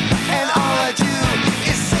 and all I do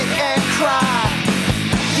is sit and cry.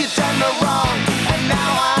 You done me wrong, and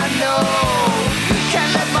now I know.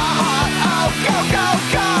 Can't let my heart, oh, go, go,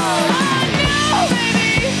 go. Oh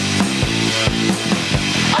baby!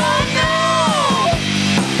 Oh no!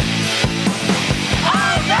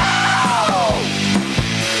 Oh no!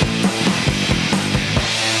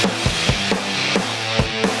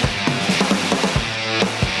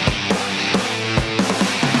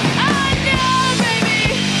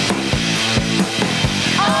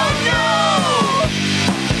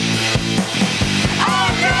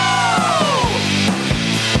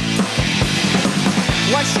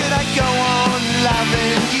 Why should I go on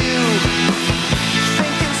loving you,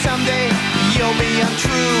 thinking someday you'll be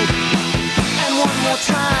untrue? And one more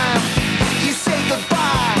time, you say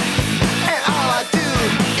goodbye, and all I do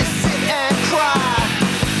is sit and cry.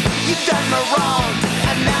 You've done me wrong,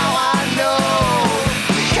 and now I know.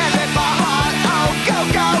 Can't let my heart, oh, go,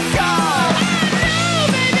 go, go.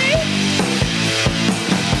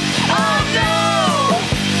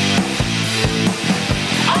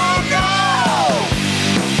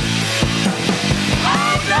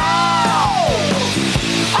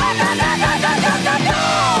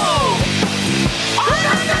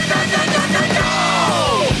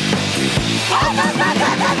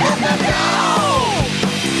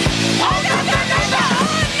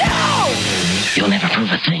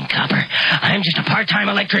 part-time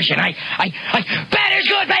electrician. Bad is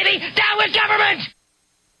good, baby! Down with government!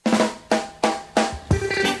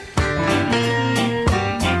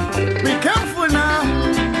 Be careful now.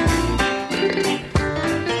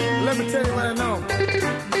 Let me tell you what I know.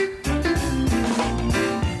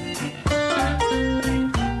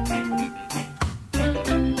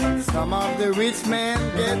 Some of the rich men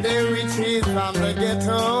get their riches from the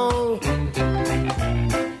ghetto.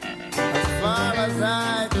 As far as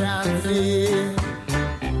I can see,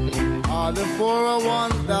 all the poorer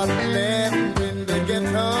ones that live in the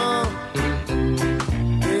ghetto,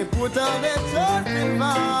 they put all their trust in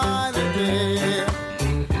vanity.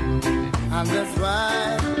 And that's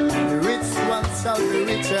why the rich ones shall be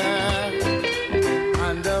richer,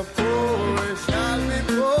 and the poor shall be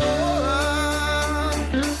poorer.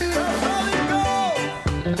 That's how it goes.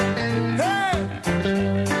 Hey,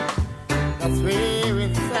 that's where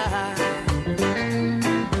it's at.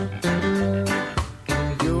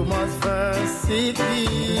 You must first seek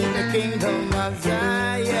ye the kingdom of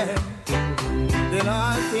Zion, then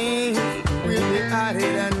all things will be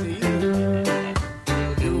added unto you.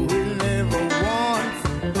 You will never want,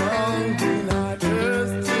 hungry nor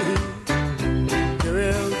thirsty. You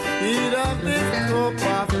will eat of this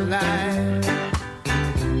cup of life,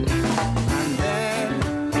 and then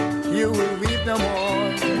you will weep no more.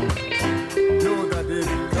 Know that it's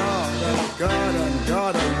God and God and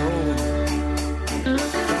God alone.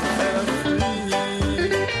 Set us free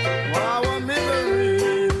from our misery.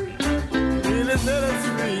 Really set us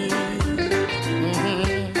free.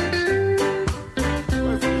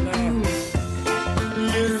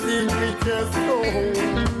 You see, we just go,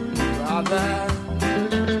 brother.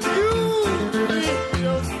 You with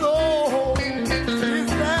your soul is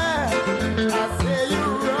that I say you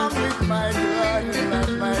run with my God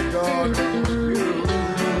and my God.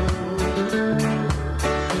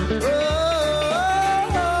 You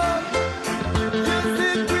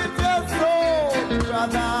sit with your soul,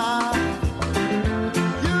 brother.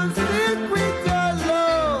 You sit with your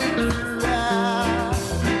love, sister.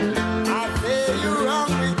 I say you run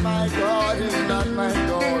with my God and not my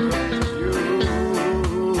God.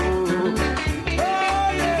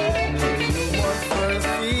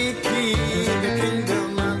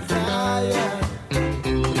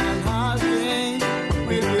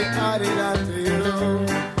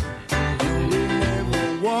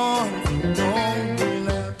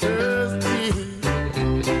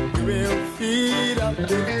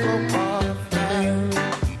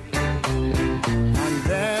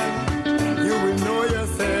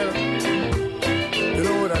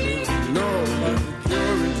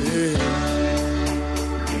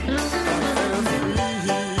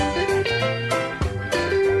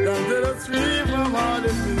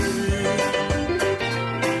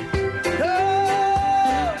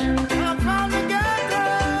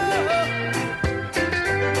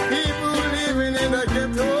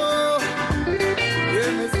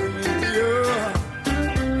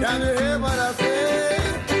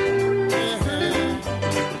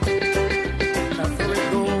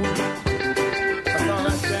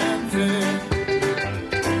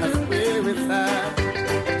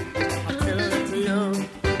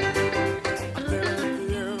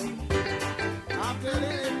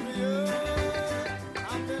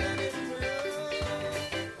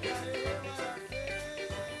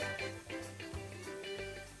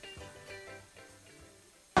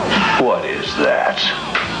 What is that?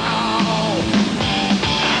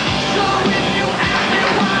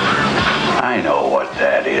 I know what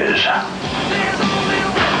that is.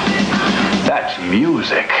 That's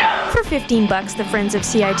music. For $15, the Friends of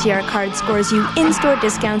CITR card scores you in-store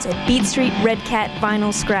discounts at Beat Street, Red Cat,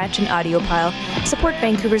 Vinyl, Scratch, and Audiopile. Support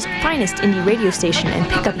Vancouver's finest indie radio station and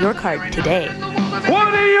pick up your card today.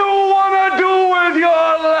 What do you want to do with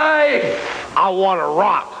your life? I want to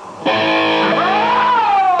rock.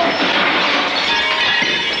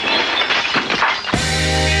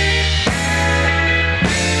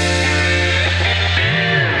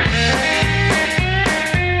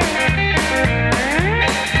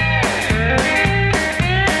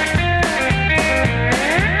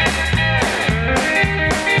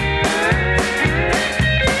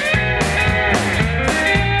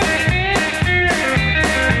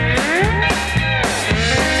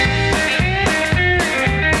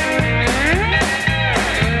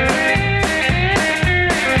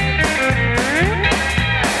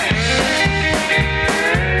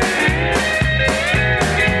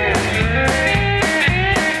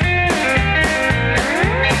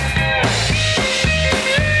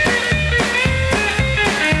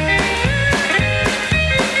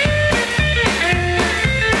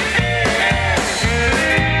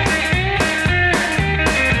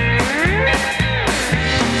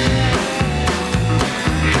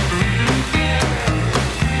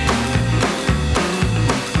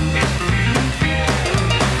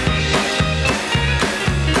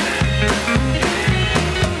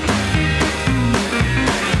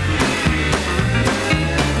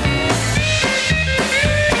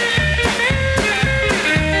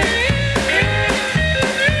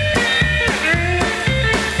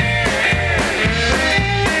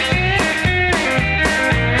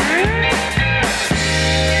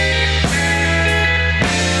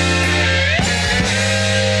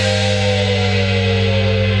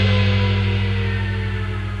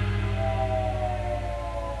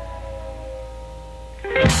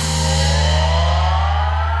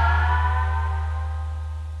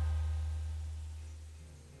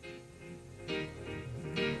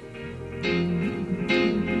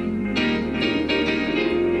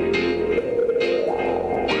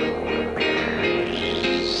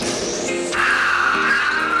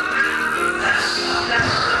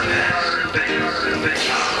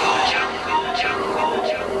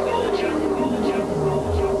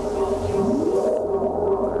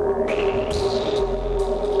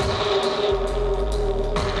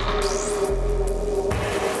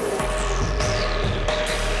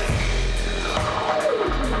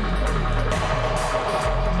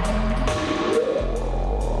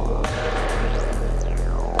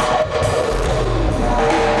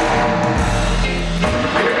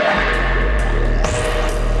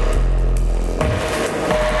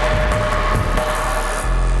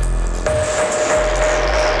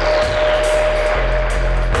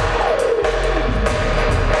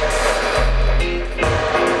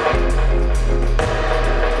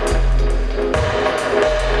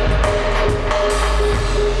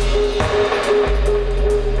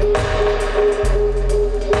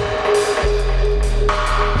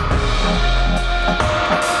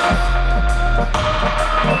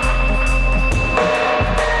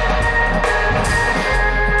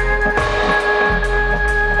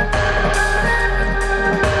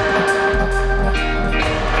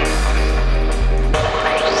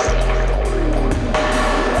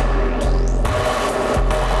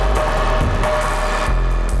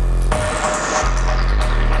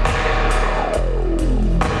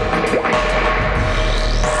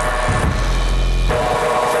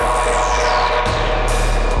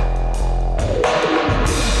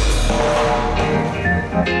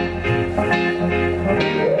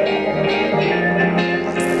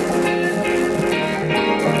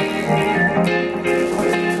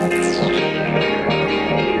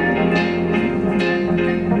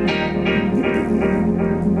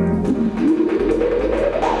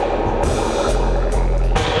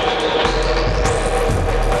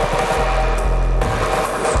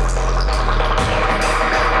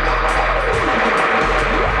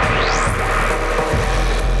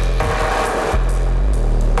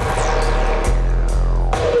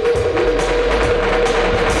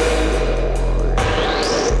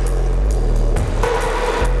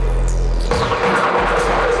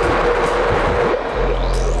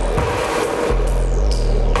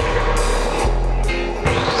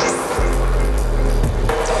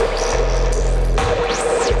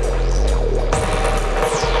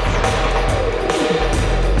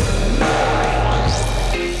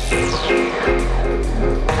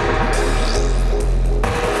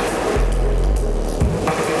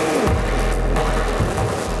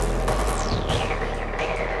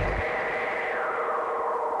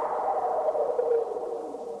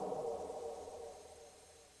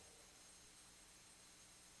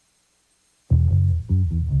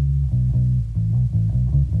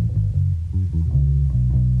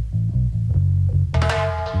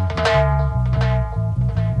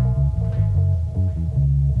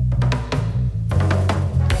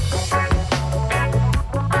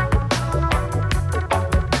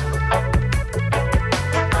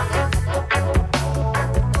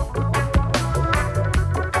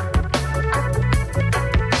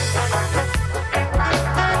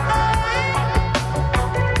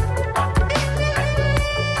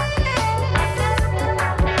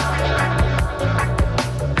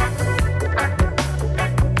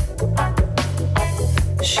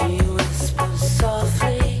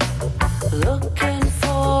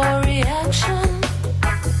 Self-destruction.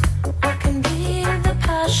 What can be the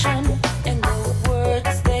passion in the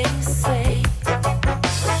words they say?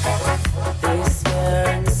 They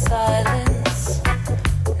stare in silence.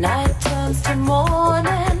 Night turns to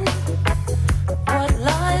morning. What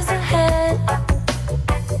lies ahead?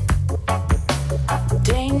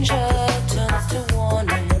 Danger turns to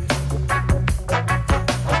warning.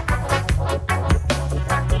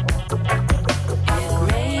 It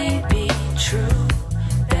may be true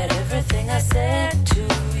that everything I said to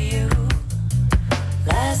you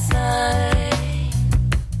last night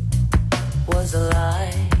was a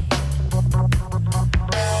lie.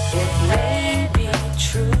 It may be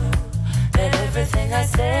true that everything I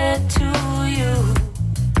said to you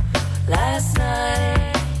last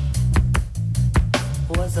night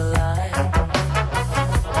was a lie.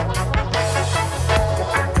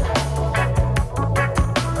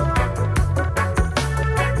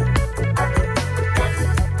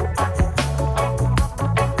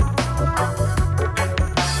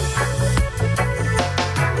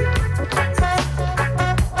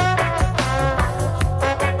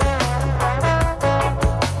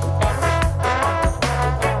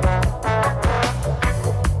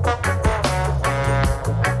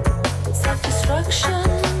 Self-destruction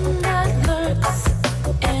that lurks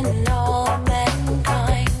in all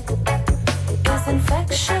mankind is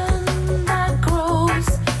infection that grows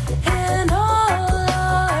in all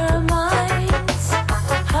our minds.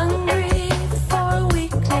 Hungry for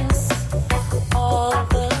weakness all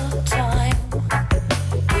the time.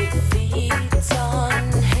 It feeds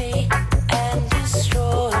on hate and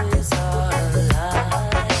destroys our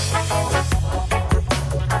lives.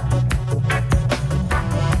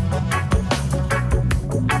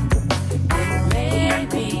 It may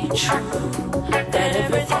be true that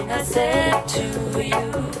everything I said to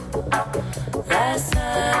you last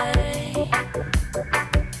night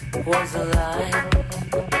was a lie.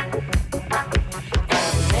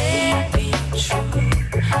 It may be true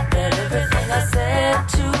that everything I said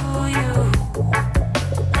to you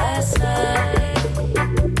last night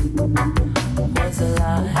was a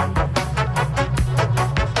lie.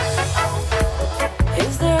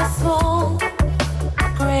 Is there a small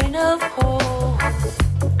grain of hope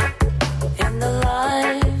in the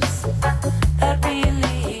lives that we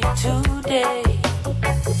lead today?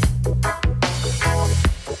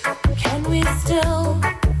 Can we still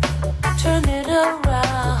turn it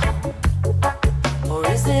around? Or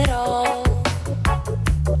is it all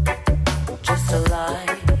just a lie?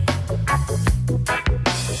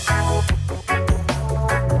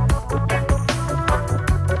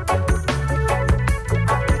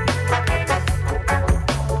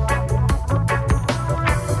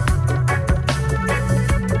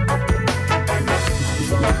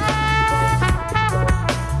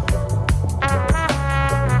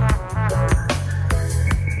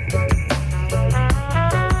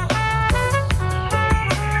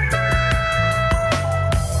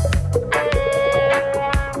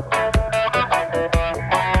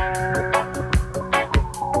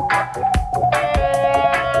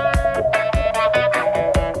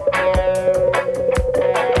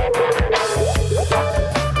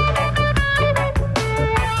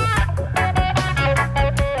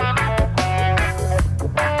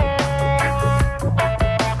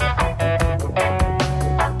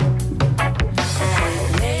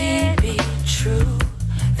 It may be true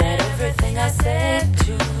that everything I said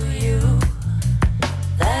to you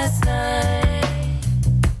last night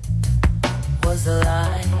was a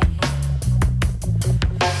lie.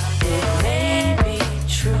 It may be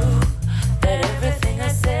true that everything I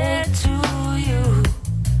said to you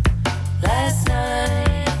last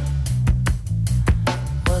night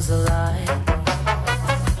was a lie.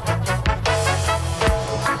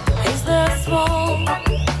 Is there a small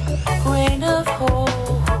grain of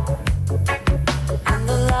hope in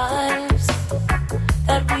the lives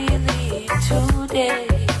that we lead today?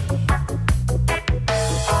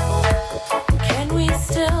 Can we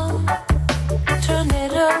still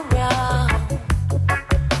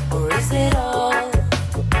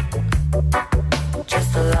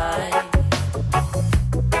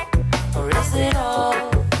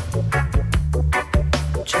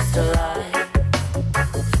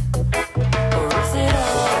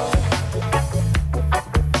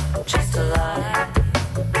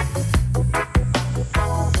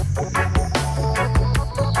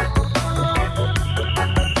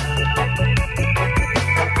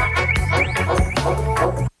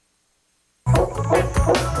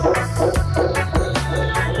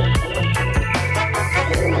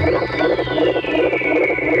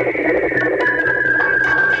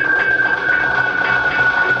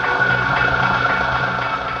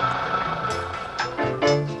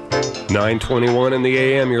 9:21 in the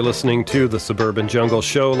AM. You're listening to the Suburban Jungle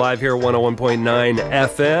Show live here at 101.9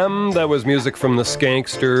 FM. That was music from the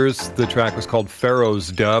Skanksters. The track was called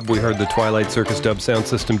Pharaoh's Dub. We heard the Twilight Circus Dub Sound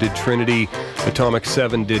System did Trinity. Atomic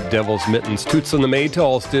 7 did Devil's Mittens. Toots and the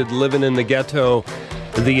Maytals did Livin' in the Ghetto.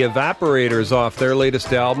 The Evaporators off their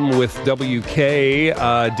latest album with WK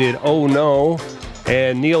did Oh No.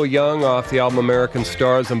 And Neil Young off the album American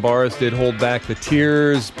Stars and Bars did Hold Back the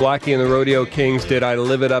Tears. Blackie and the Rodeo Kings did I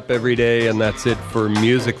Live It Up Every Day. And that's it for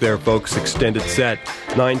music there, folks. Extended set.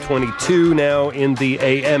 9:22 now in the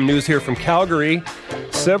AM. News here from Calgary.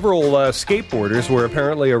 Several skateboarders were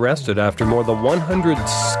apparently arrested after more than 100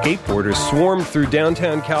 skateboarders swarmed through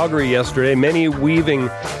downtown Calgary yesterday, many weaving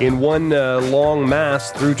in one long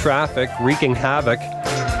mass through traffic, wreaking havoc.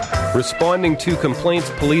 Responding to complaints,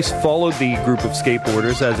 police followed the group of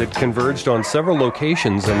skateboarders as it converged on several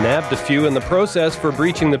locations and nabbed a few in the process for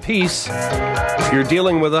breaching the peace. You're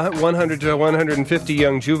dealing with 100 to 150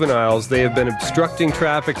 young juveniles. They have been obstructing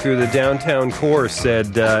traffic through the downtown core,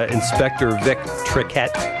 said Inspector Vic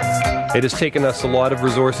Triquette. It has taken us a lot of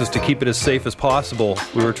resources to keep it as safe as possible.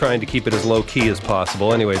 We were trying to keep it as low-key as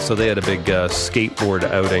possible. Anyway, so they had a big skateboard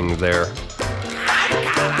outing there.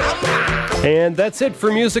 And that's it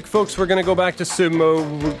for music, folks. We're going to go back to some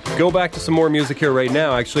more music here right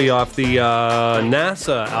now. Actually, off the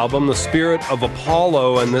NASA album, The Spirit of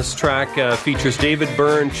Apollo, and this track features David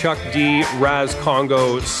Byrne, Chuck D, Raz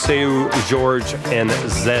Congo, Seu George, and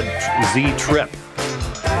Z Trip.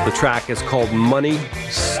 The track is called Money.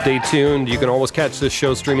 Stay tuned. You can always catch this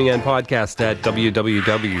show streaming and podcast at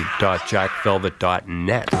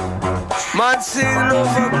www.jackvelvet.net. Man, see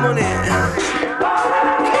love for money.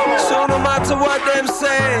 So no matter what them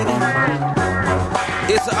say,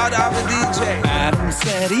 it's the order of the DJ. Adam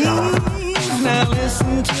said Eve, now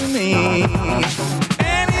listen to me.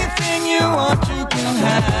 Anything you want you can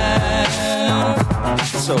have.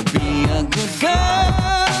 So be a good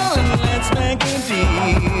girl and let's make a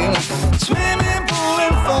deal. Swimming pool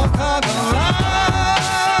and for cargo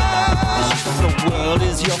rush. The world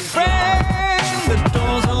is your friend, the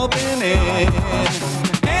door's opening.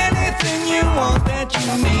 Anything you want that you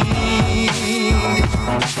need.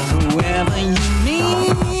 Whoever you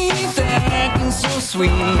need, they're acting so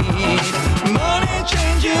sweet. Money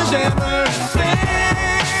changes everything.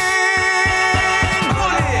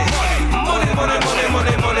 Money, money, money,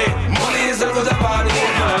 money, money. Money is the root of all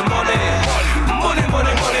evil. Money, money,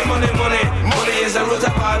 money, money, money, money. Money is the root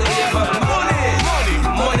of all evil. Money,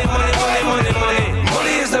 money, money, money, money, money.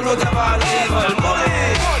 Money is the root of all evil.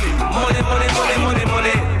 Money, money, money, money, money,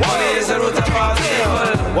 money. Money is the root of all evil.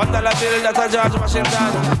 $1 bill, that's a George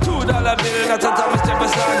Washington. $2 bill, that's a Thomas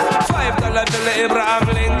Jefferson. $5 bill, Abraham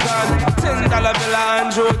Lincoln. $10 bill,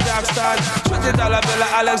 Andrew Jackson. $20 bill,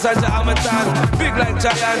 Alexander Hamilton. Big like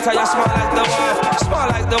giant, are you small like the wharf? Small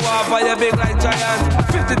like the wharf, are you big like giant?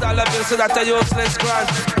 $50 bill, so that's a useless grant.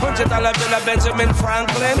 $100 bill, Benjamin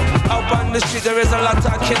Franklin. Out on the street, there is a lot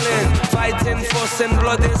of killing. Fighting, fussing,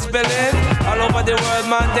 blood is spilling. All over the world,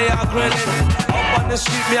 man, they are grilling. Up on the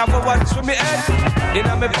street, me have to watch for me head. In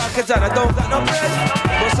my pocket and I don't got no bread.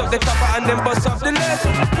 Bust up the copper and then bust up the lead.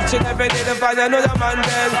 Each and every day they find another man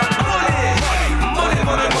dead. Money, money,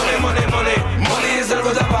 money, money, money, money. Money is the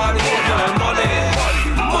root of all evil. Money,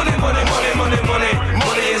 money, money, money, money, money.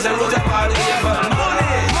 Money is the root of all evil. Money,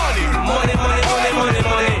 money, money, money, money,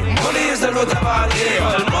 money. Money is the root of all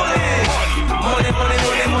evil. Money, money, money,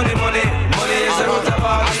 money, money, money. Money is the root of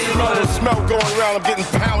all evil. Smell going around, I'm getting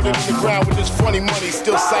pounded in the ground with this funny money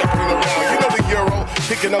still cycling around. You know the Euro,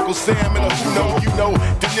 picking Uncle Sam and a who know, you know,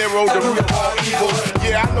 De Niro, the real all evil.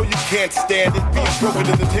 Yeah, I know you can't stand it, being broken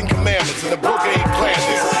than the 10 Commandments, and the broker ain't planned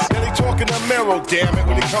this. Now they talking to Mero, damn it,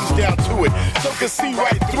 when it comes down to it. Some can see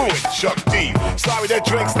right through it, Chuck D. Sorry, that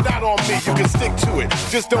drink's not on me, you can stick to it,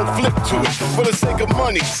 just don't flip to it. For the sake of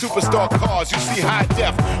money, superstar cars, you see high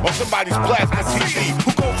def on somebody's plasma TV.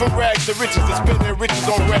 Who go from rags to riches to spend their riches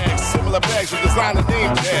on rags, similar bags with designer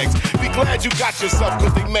name tags. Be glad you got yourself,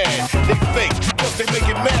 cause they mad, they fake, plus they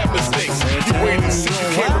making mad mistakes. You wait and see,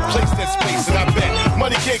 you can't replace that space, and I bet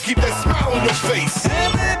money can't keep that smile on your face.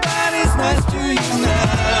 Everybody's nice to you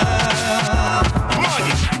now.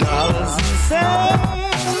 Money, dollars and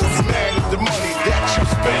cents. Man, it's the money that you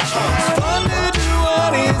spend. It's fun to do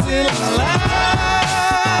what is in life.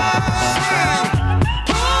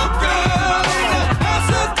 Pump girl in a house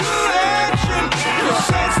of correction. You're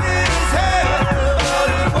sexy as hell, but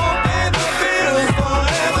it won't pay the bills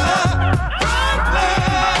forever. Bright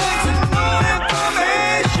lights and no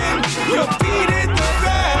information. Your feet hit the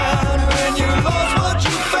ground when you lost what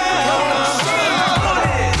you found.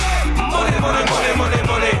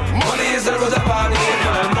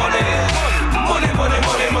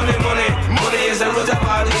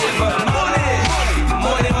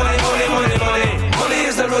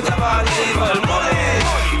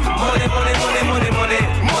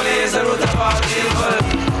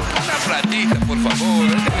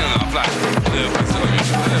 plaque. Questo è il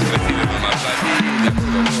presidente di una plaque.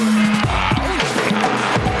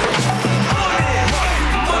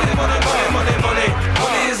 Money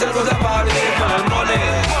is the root of all evil.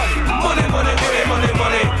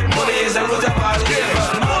 Money is the root of all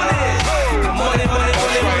evil.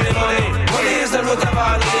 Money is the root of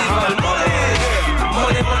all evil.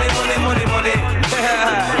 Money.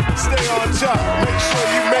 Stay on top. Make sure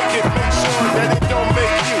you make it. Make sure that it don't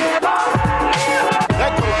make you.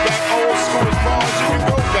 That goes back old school as far as you can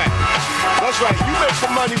go back. That's right. You make the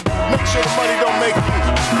money. Make sure the money don't make you.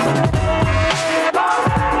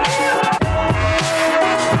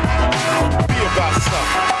 Be about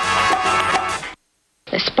something.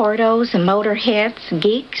 The sportos, motorheads,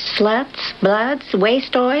 geeks, sluts, bloods,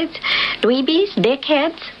 wastoids, dweebies,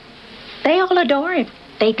 dickheads, they all adore him.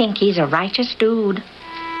 They think he's a righteous dude.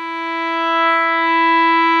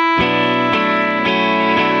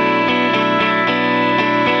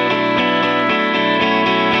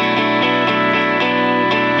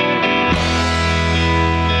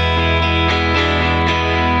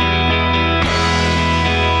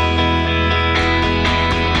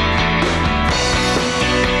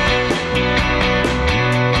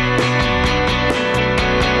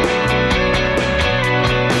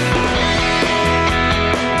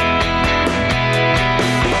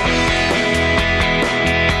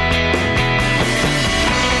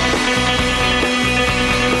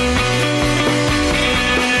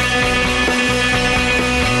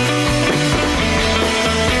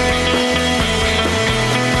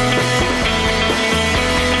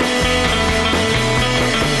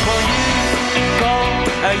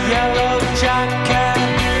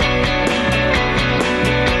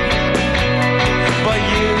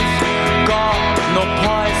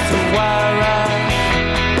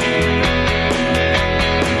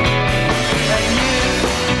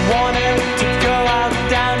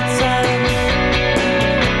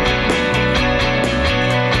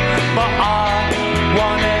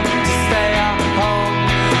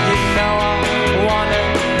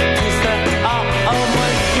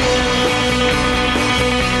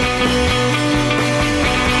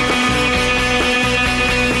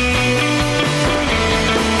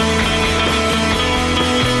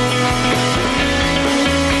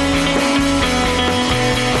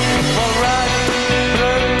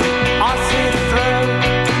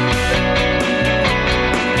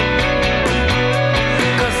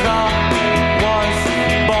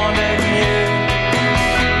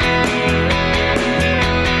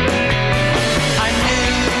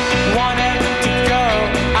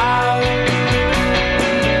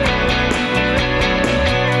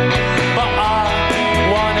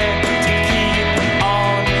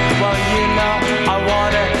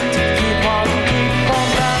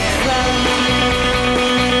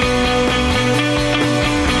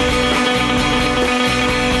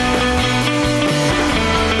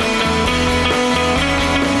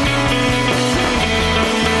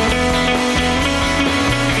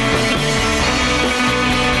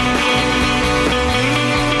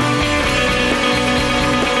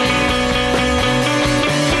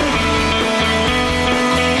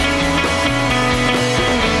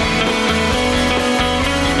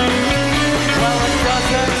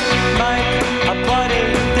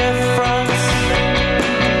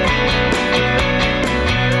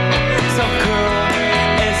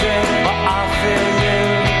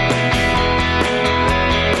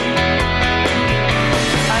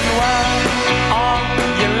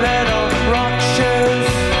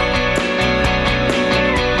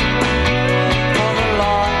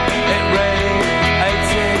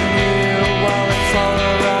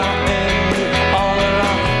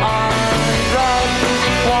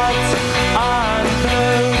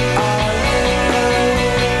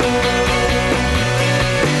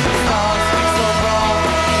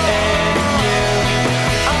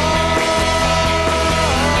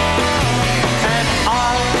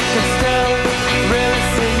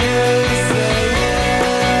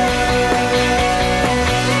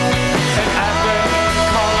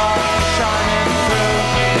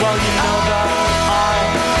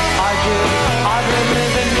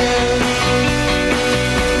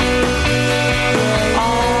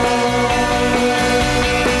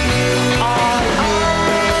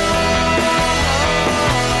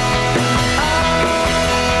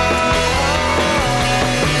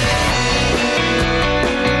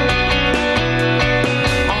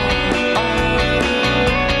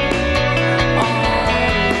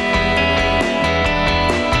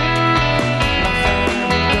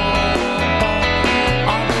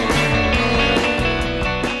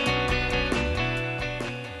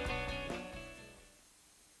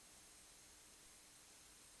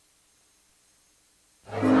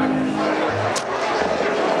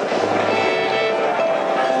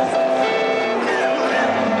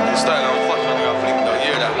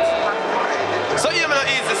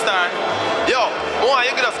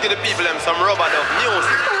 give the people them some rubber dub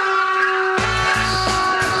music.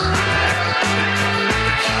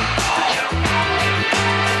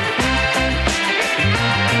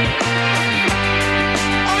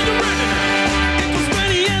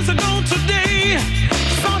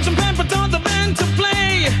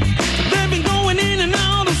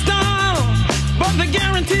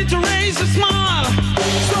 Guaranteed to raise a smile.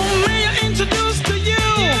 So may I introduce to you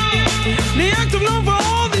the active love for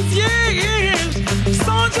all these years,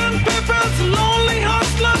 Sgt. Pepper's Lonely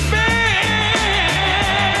Hustler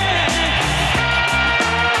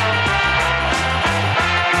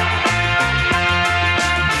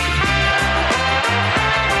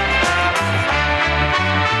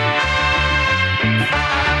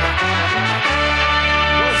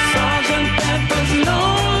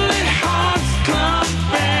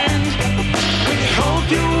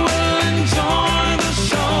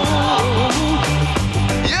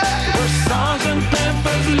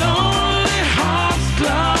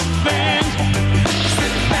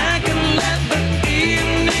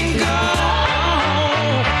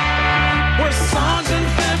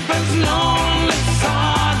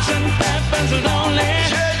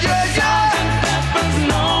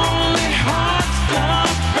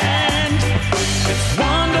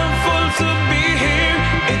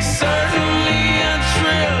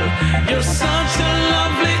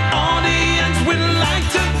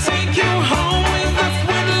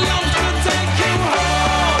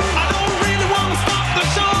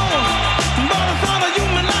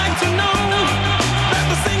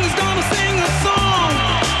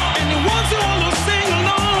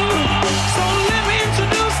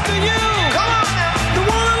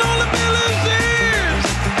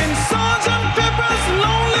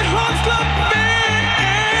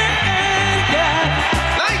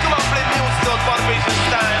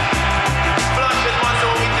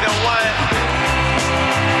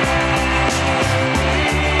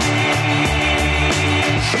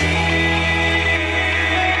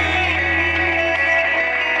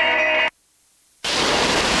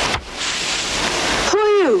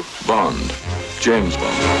Bond. James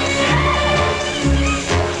Bond.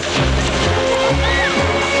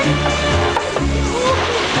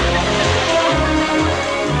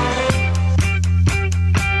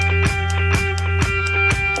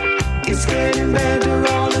 It's getting better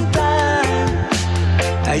all the time.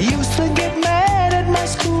 I used to get mad at my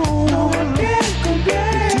school. No one can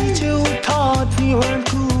complain. The teacher who taught me weren't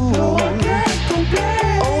cool. No one can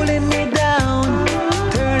complain. Holding me down,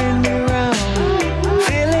 turning me around,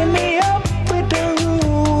 filling me up with the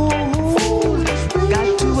rules. Got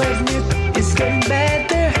to admit, it's getting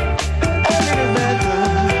better, a little better,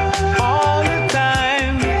 all the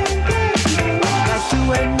time. Got to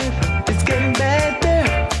admit, it's getting better,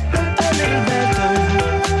 a little better,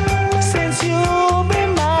 since you've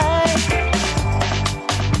been mine.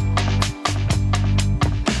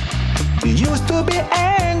 You used to be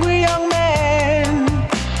angry young man,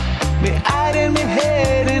 be hiding my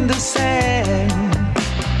head in the sand.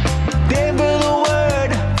 They were the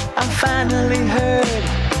word I finally heard.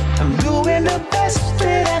 I'm doing the best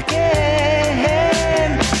that I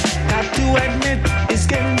can. Got to admit, it's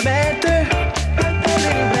getting better, a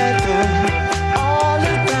little better, all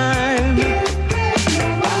the time.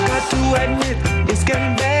 I got to admit, it's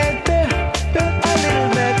getting better, a little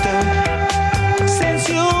better, since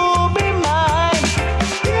you've been mine.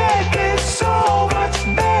 Yeah, it's so much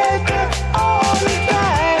better all the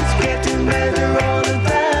time. It's getting better all the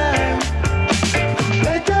time.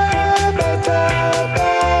 Better, better,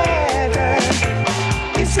 better.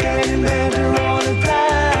 It's getting better all the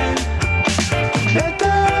time.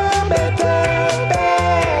 Better, better,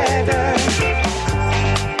 better.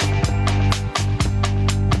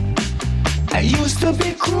 I used to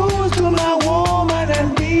be cruel to my woman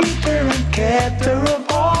and beat her and kept her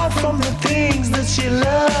apart from the things that she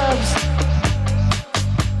loves.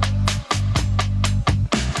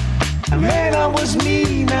 And when I was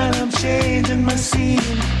mean and I'm changing my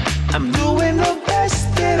scene, I'm doing the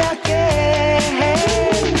best that I can.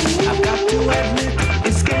 I've got to admit,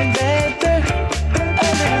 it's getting better, a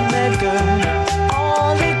little better,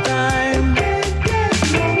 all the time.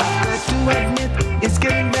 I've got to admit, it's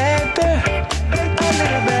getting better, a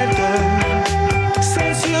little better,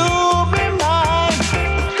 since you've been mine.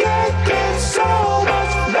 Getting so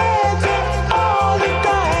much better all the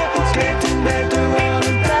time. It's getting better all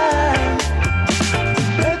the time.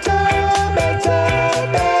 Better, better,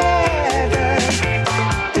 better.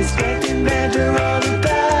 It's getting better all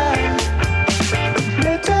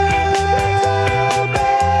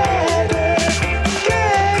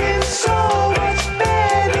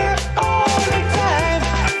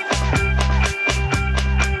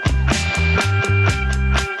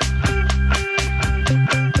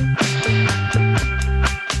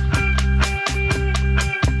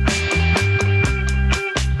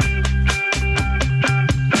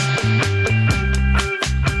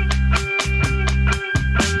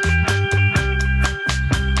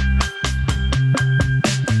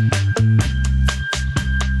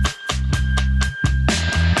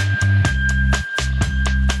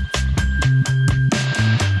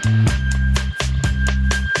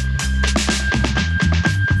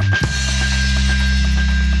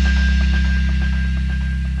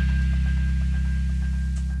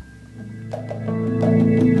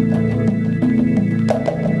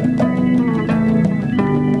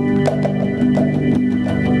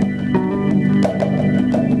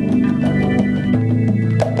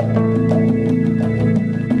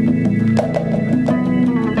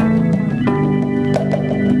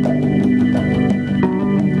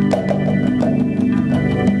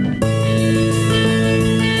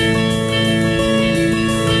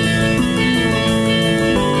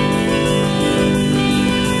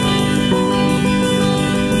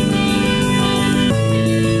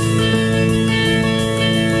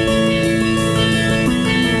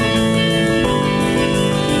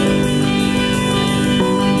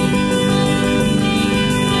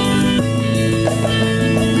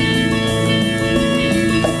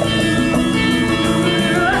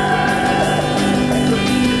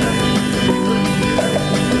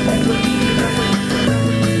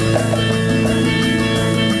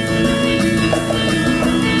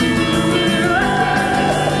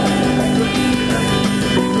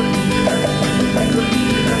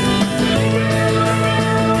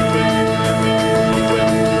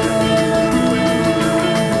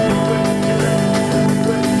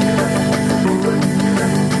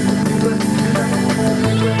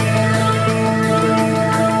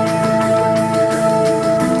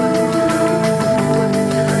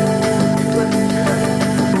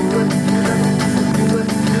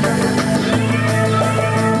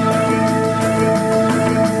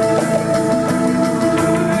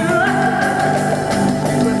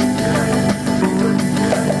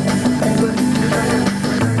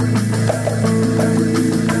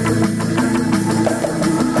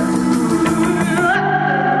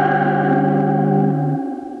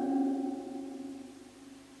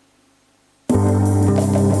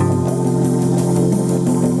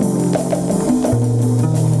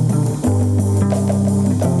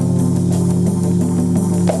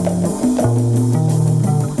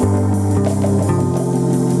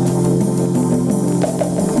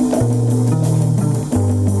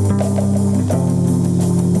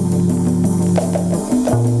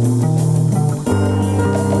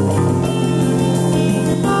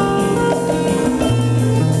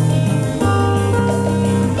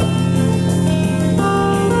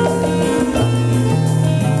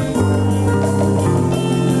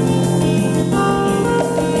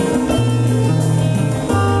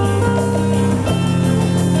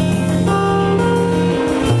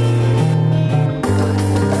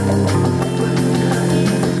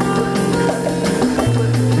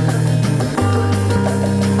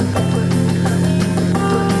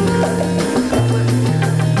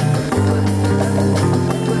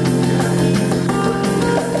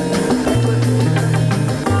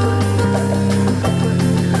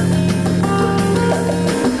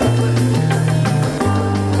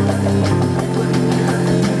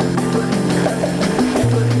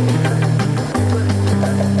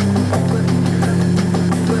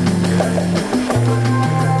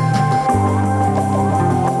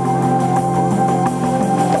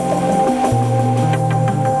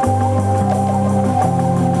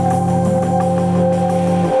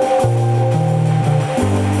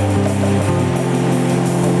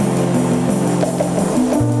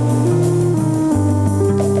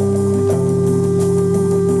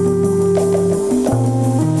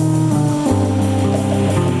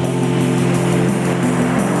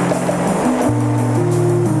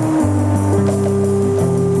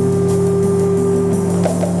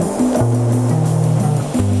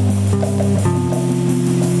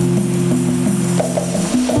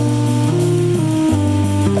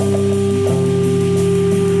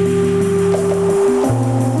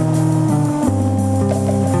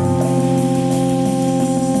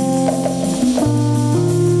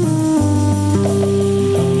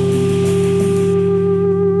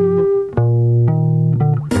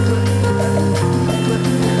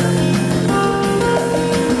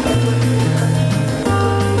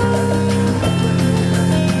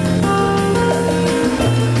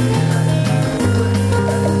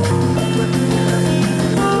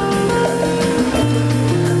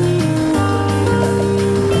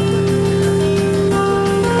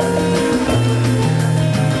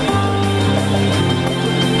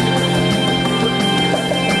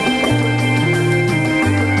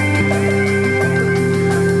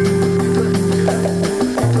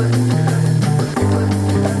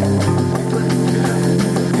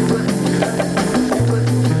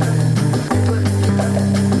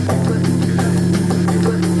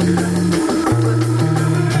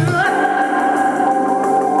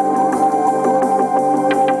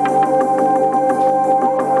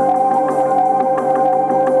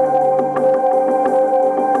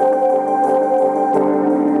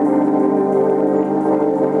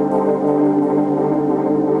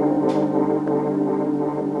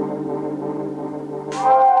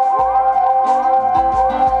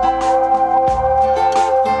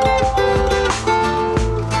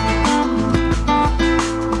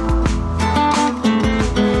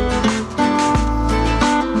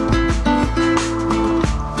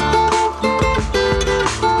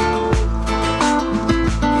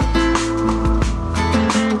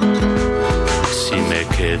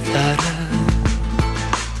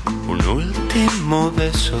un último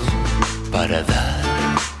beso para dar.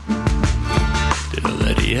 Te lo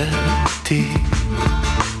daría a ti,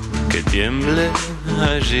 que tiemble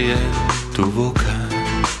allí en tu boca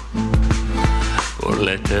por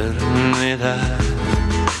la eternidad.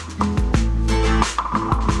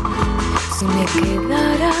 Si me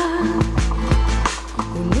quedara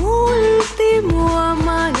un último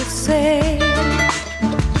amanecer,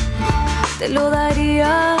 te lo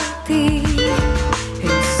daría a ti.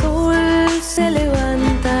 El sol se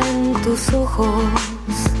levanta en tus ojos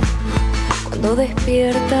cuando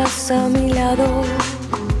despiertas a mi lado.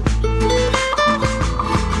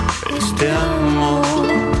 Este amor,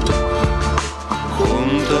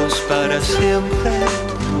 juntos para siempre,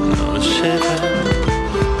 nos lleva.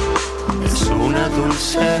 Es una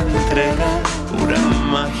dulce entrega, pura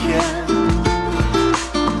magia.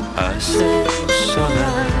 Hace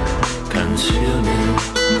sonar canciones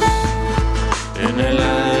en el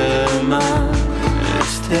alma.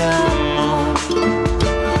 Este amor,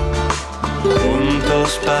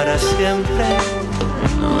 juntos para siempre,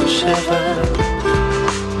 nos lleva.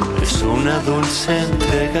 Es una dulce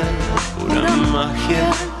entrega, pura magia.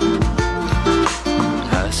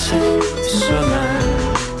 Hace sonar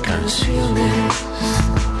canciones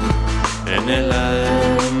en el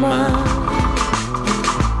alma.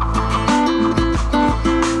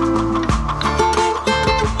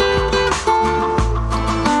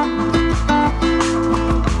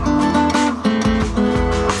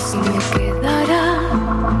 Si me quedara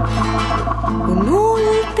un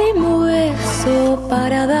último beso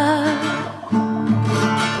para dar,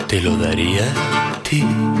 te lo daría a ti,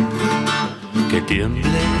 que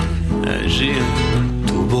tiemble allí en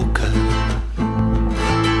tu boca.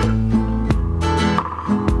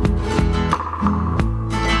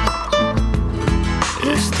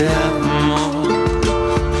 Este amor,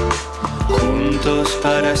 juntos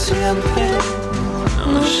para siempre,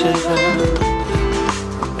 nos lleva.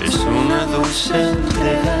 Es una dulce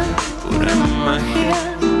entrega, pura magia.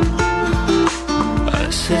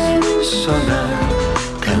 Hace sonar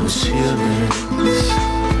canciones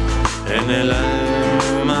en el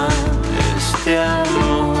alma. Este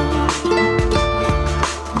amor,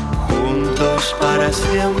 juntos para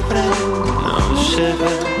siempre, nos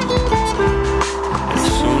lleva.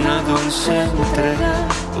 Es una dulce entrega,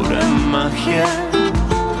 pura magia.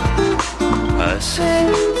 Hace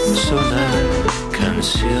sonar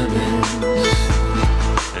canciones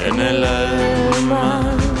en el alma.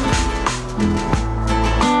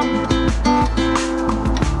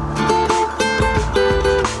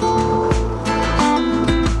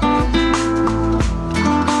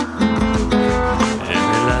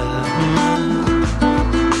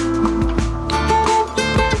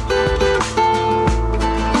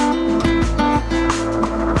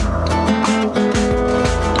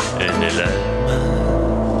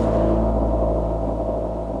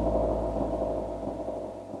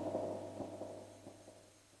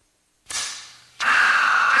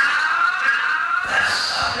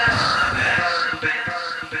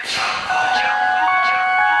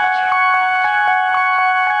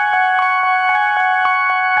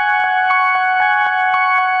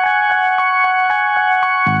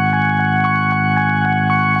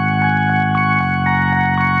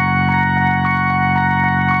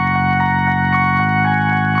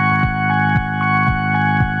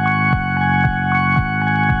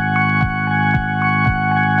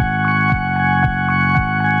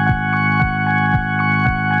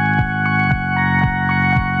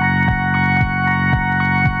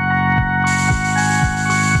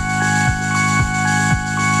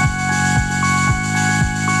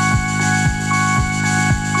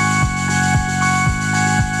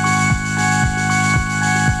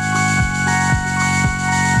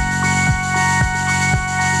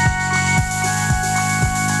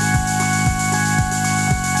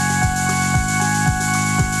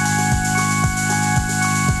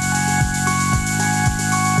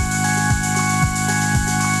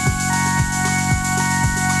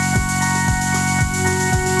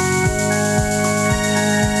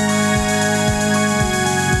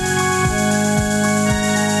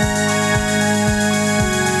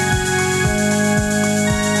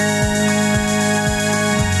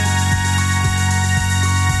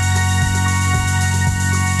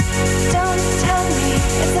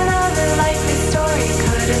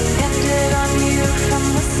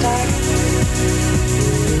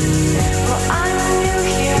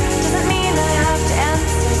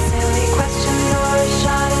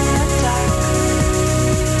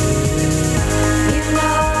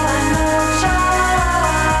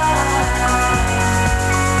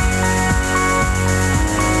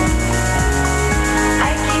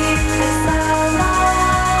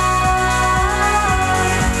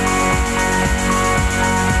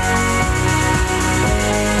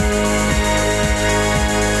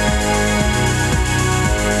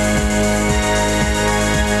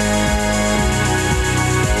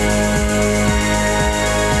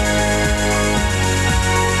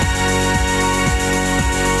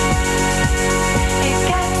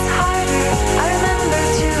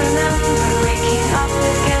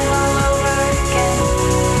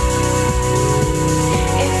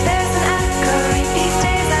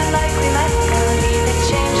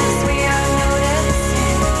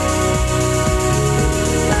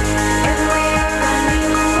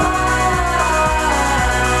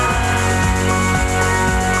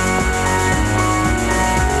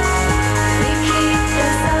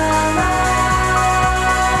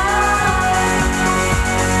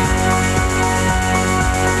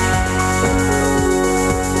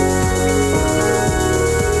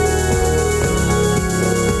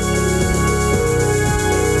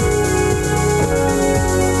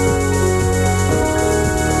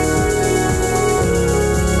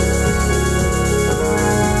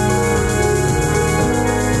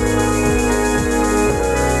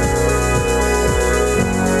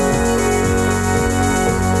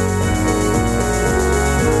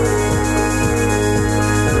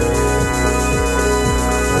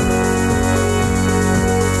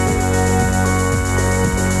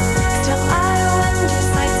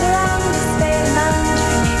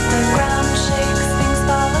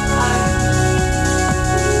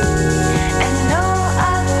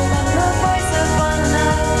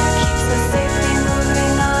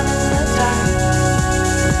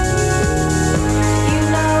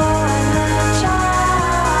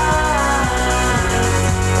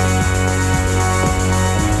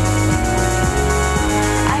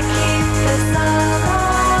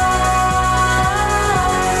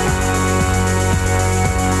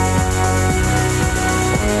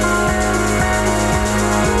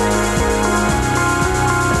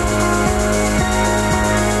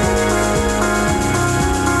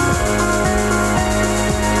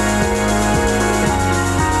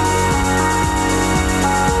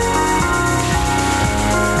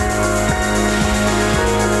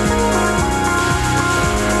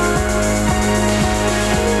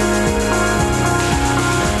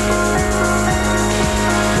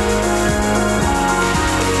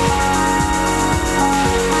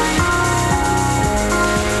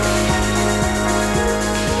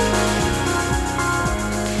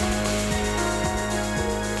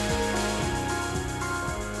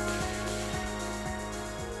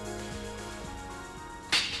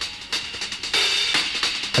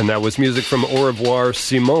 And that was music from Au Revoir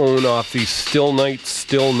Simone off the Still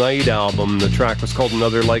Night album. The track was called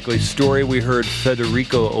Another Likely Story. We heard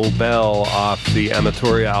Federico Obel off the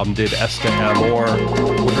Amatoria album, did Esta Amor.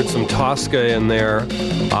 We heard some Tosca in there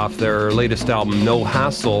off their latest album, No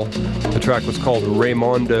Hassle. The track was called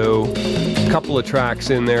Raymondo. A couple of tracks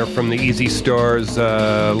in there from the Easy Stars,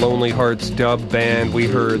 Lonely Hearts dub band. We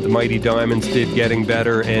heard the Mighty Diamonds did Getting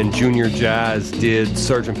Better, and Junior Jazz did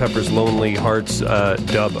Sgt. Pepper's Lonely Hearts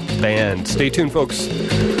dub band. Stay tuned, folks.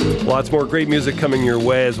 Lots more great music coming your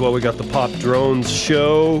way as well. We got the Pop Drones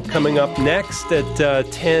show coming up next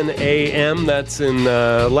at 10 a.m. That's in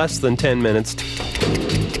less than 10 minutes.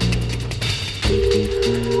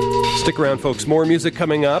 Stick around, folks. More music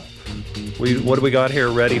coming up. What do we got here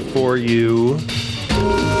ready for you?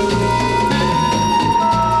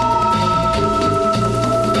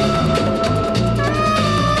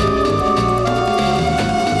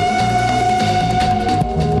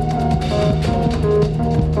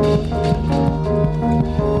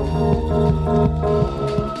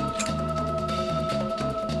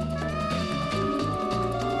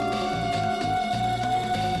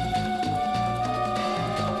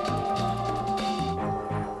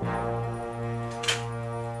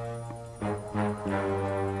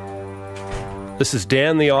 This is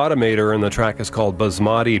Dan the Automator, and the track is called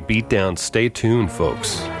Basmati Beatdown. Stay tuned,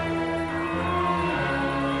 folks.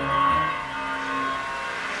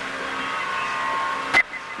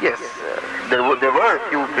 Yes, there were a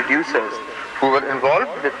few producers who were involved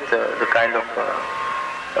with the kind of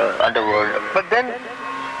underworld. But then,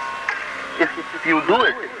 if you do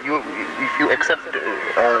it, if you accept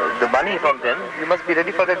the money from them, you must be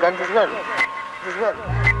ready for the guns as well.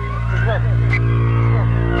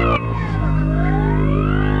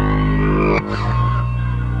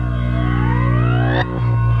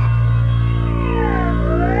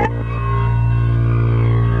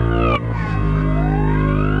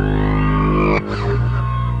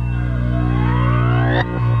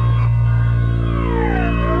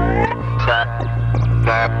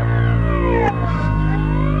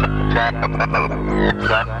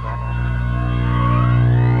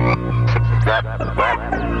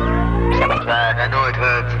 I know it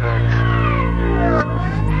hurts.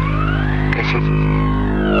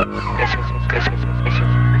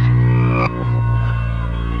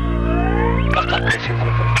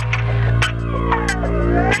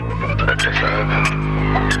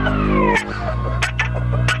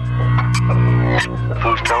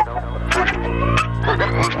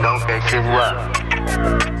 पूछता हूँ कैसे हुआ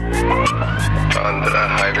Andhra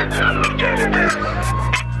highway पे हम लोग जा रहे थे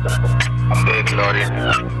एक लॉरी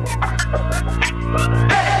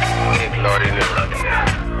ने उड़ा दिया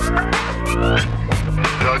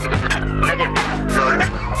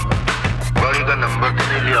लॉरी का नंबर तो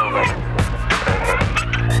नहीं लिया होगा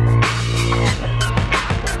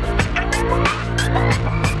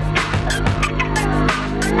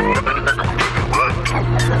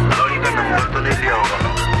लॉरी का नंबर तो नहीं लिया होगा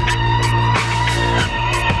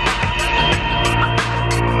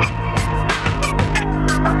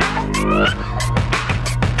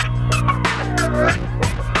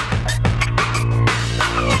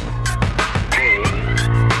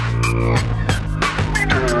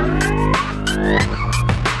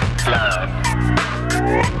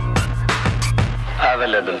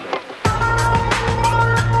available.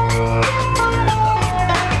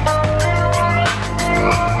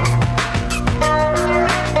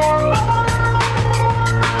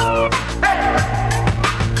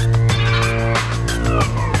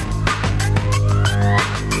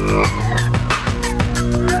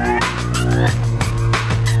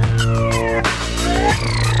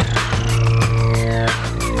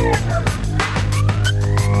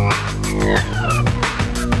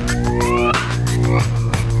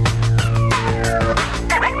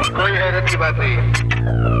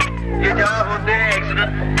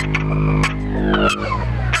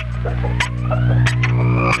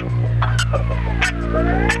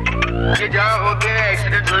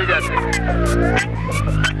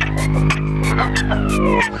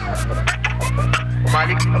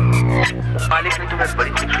 मालिक ने तुम्हें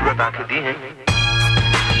बड़ी खूबसूरत आंखें दी हैं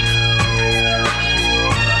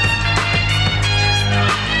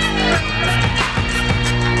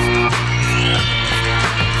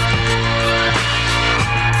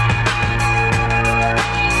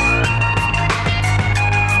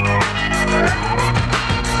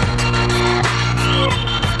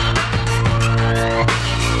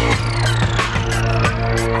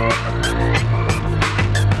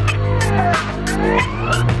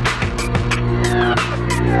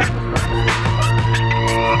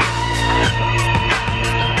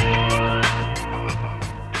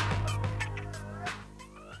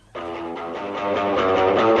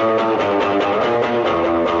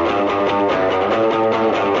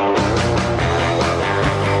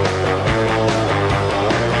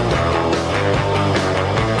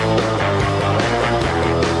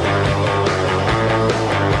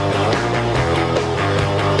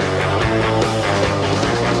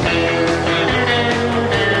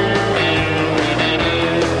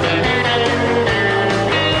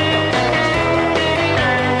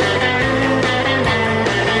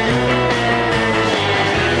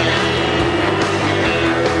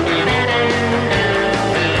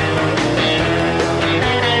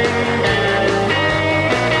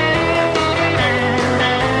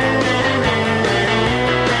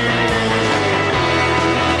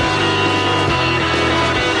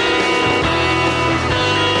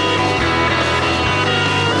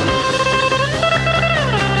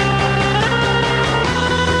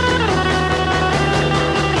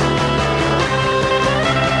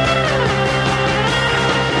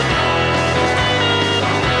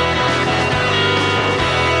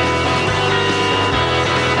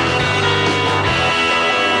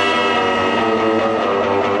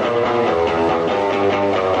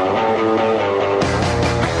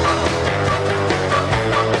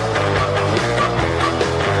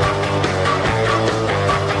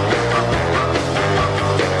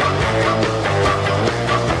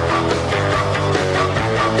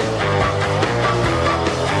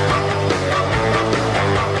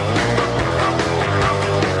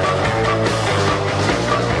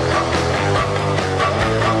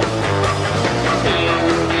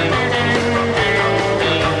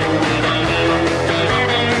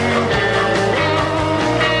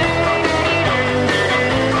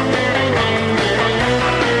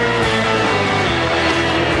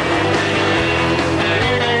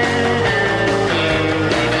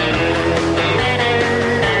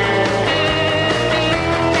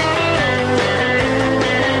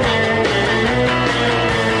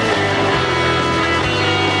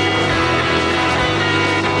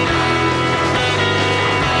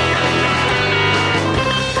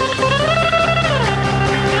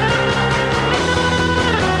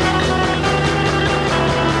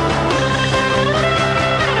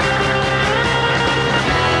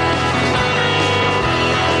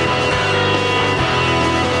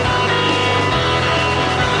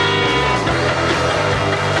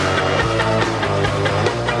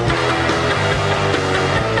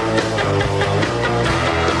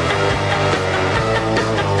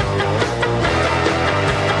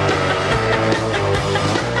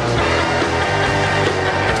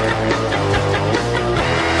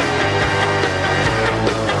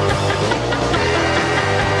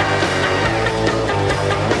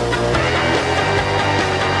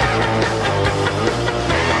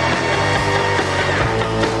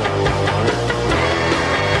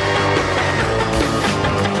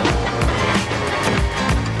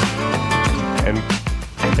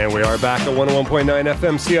are back at 101.9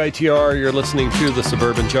 FM CITR. You're listening to the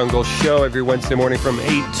Suburban Jungle Show every Wednesday morning from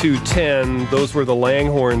 8 to 10. Those were the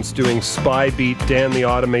Langhorns doing Spy Beat. Dan the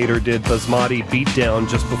Automator did Basmati Beatdown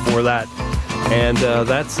just before that. And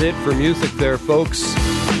that's it for music there, folks.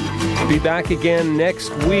 Be back again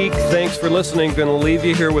next week. Thanks for listening. Going to leave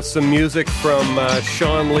you here with some music from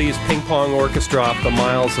Sean Lee's Ping Pong Orchestra off the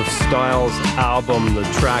Miles of Styles album. The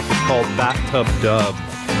track is called Bathtub Dub.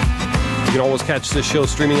 You can always catch this show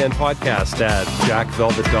streaming and podcast at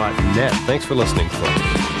jackvelvet.net. Thanks for listening,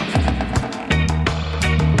 folks.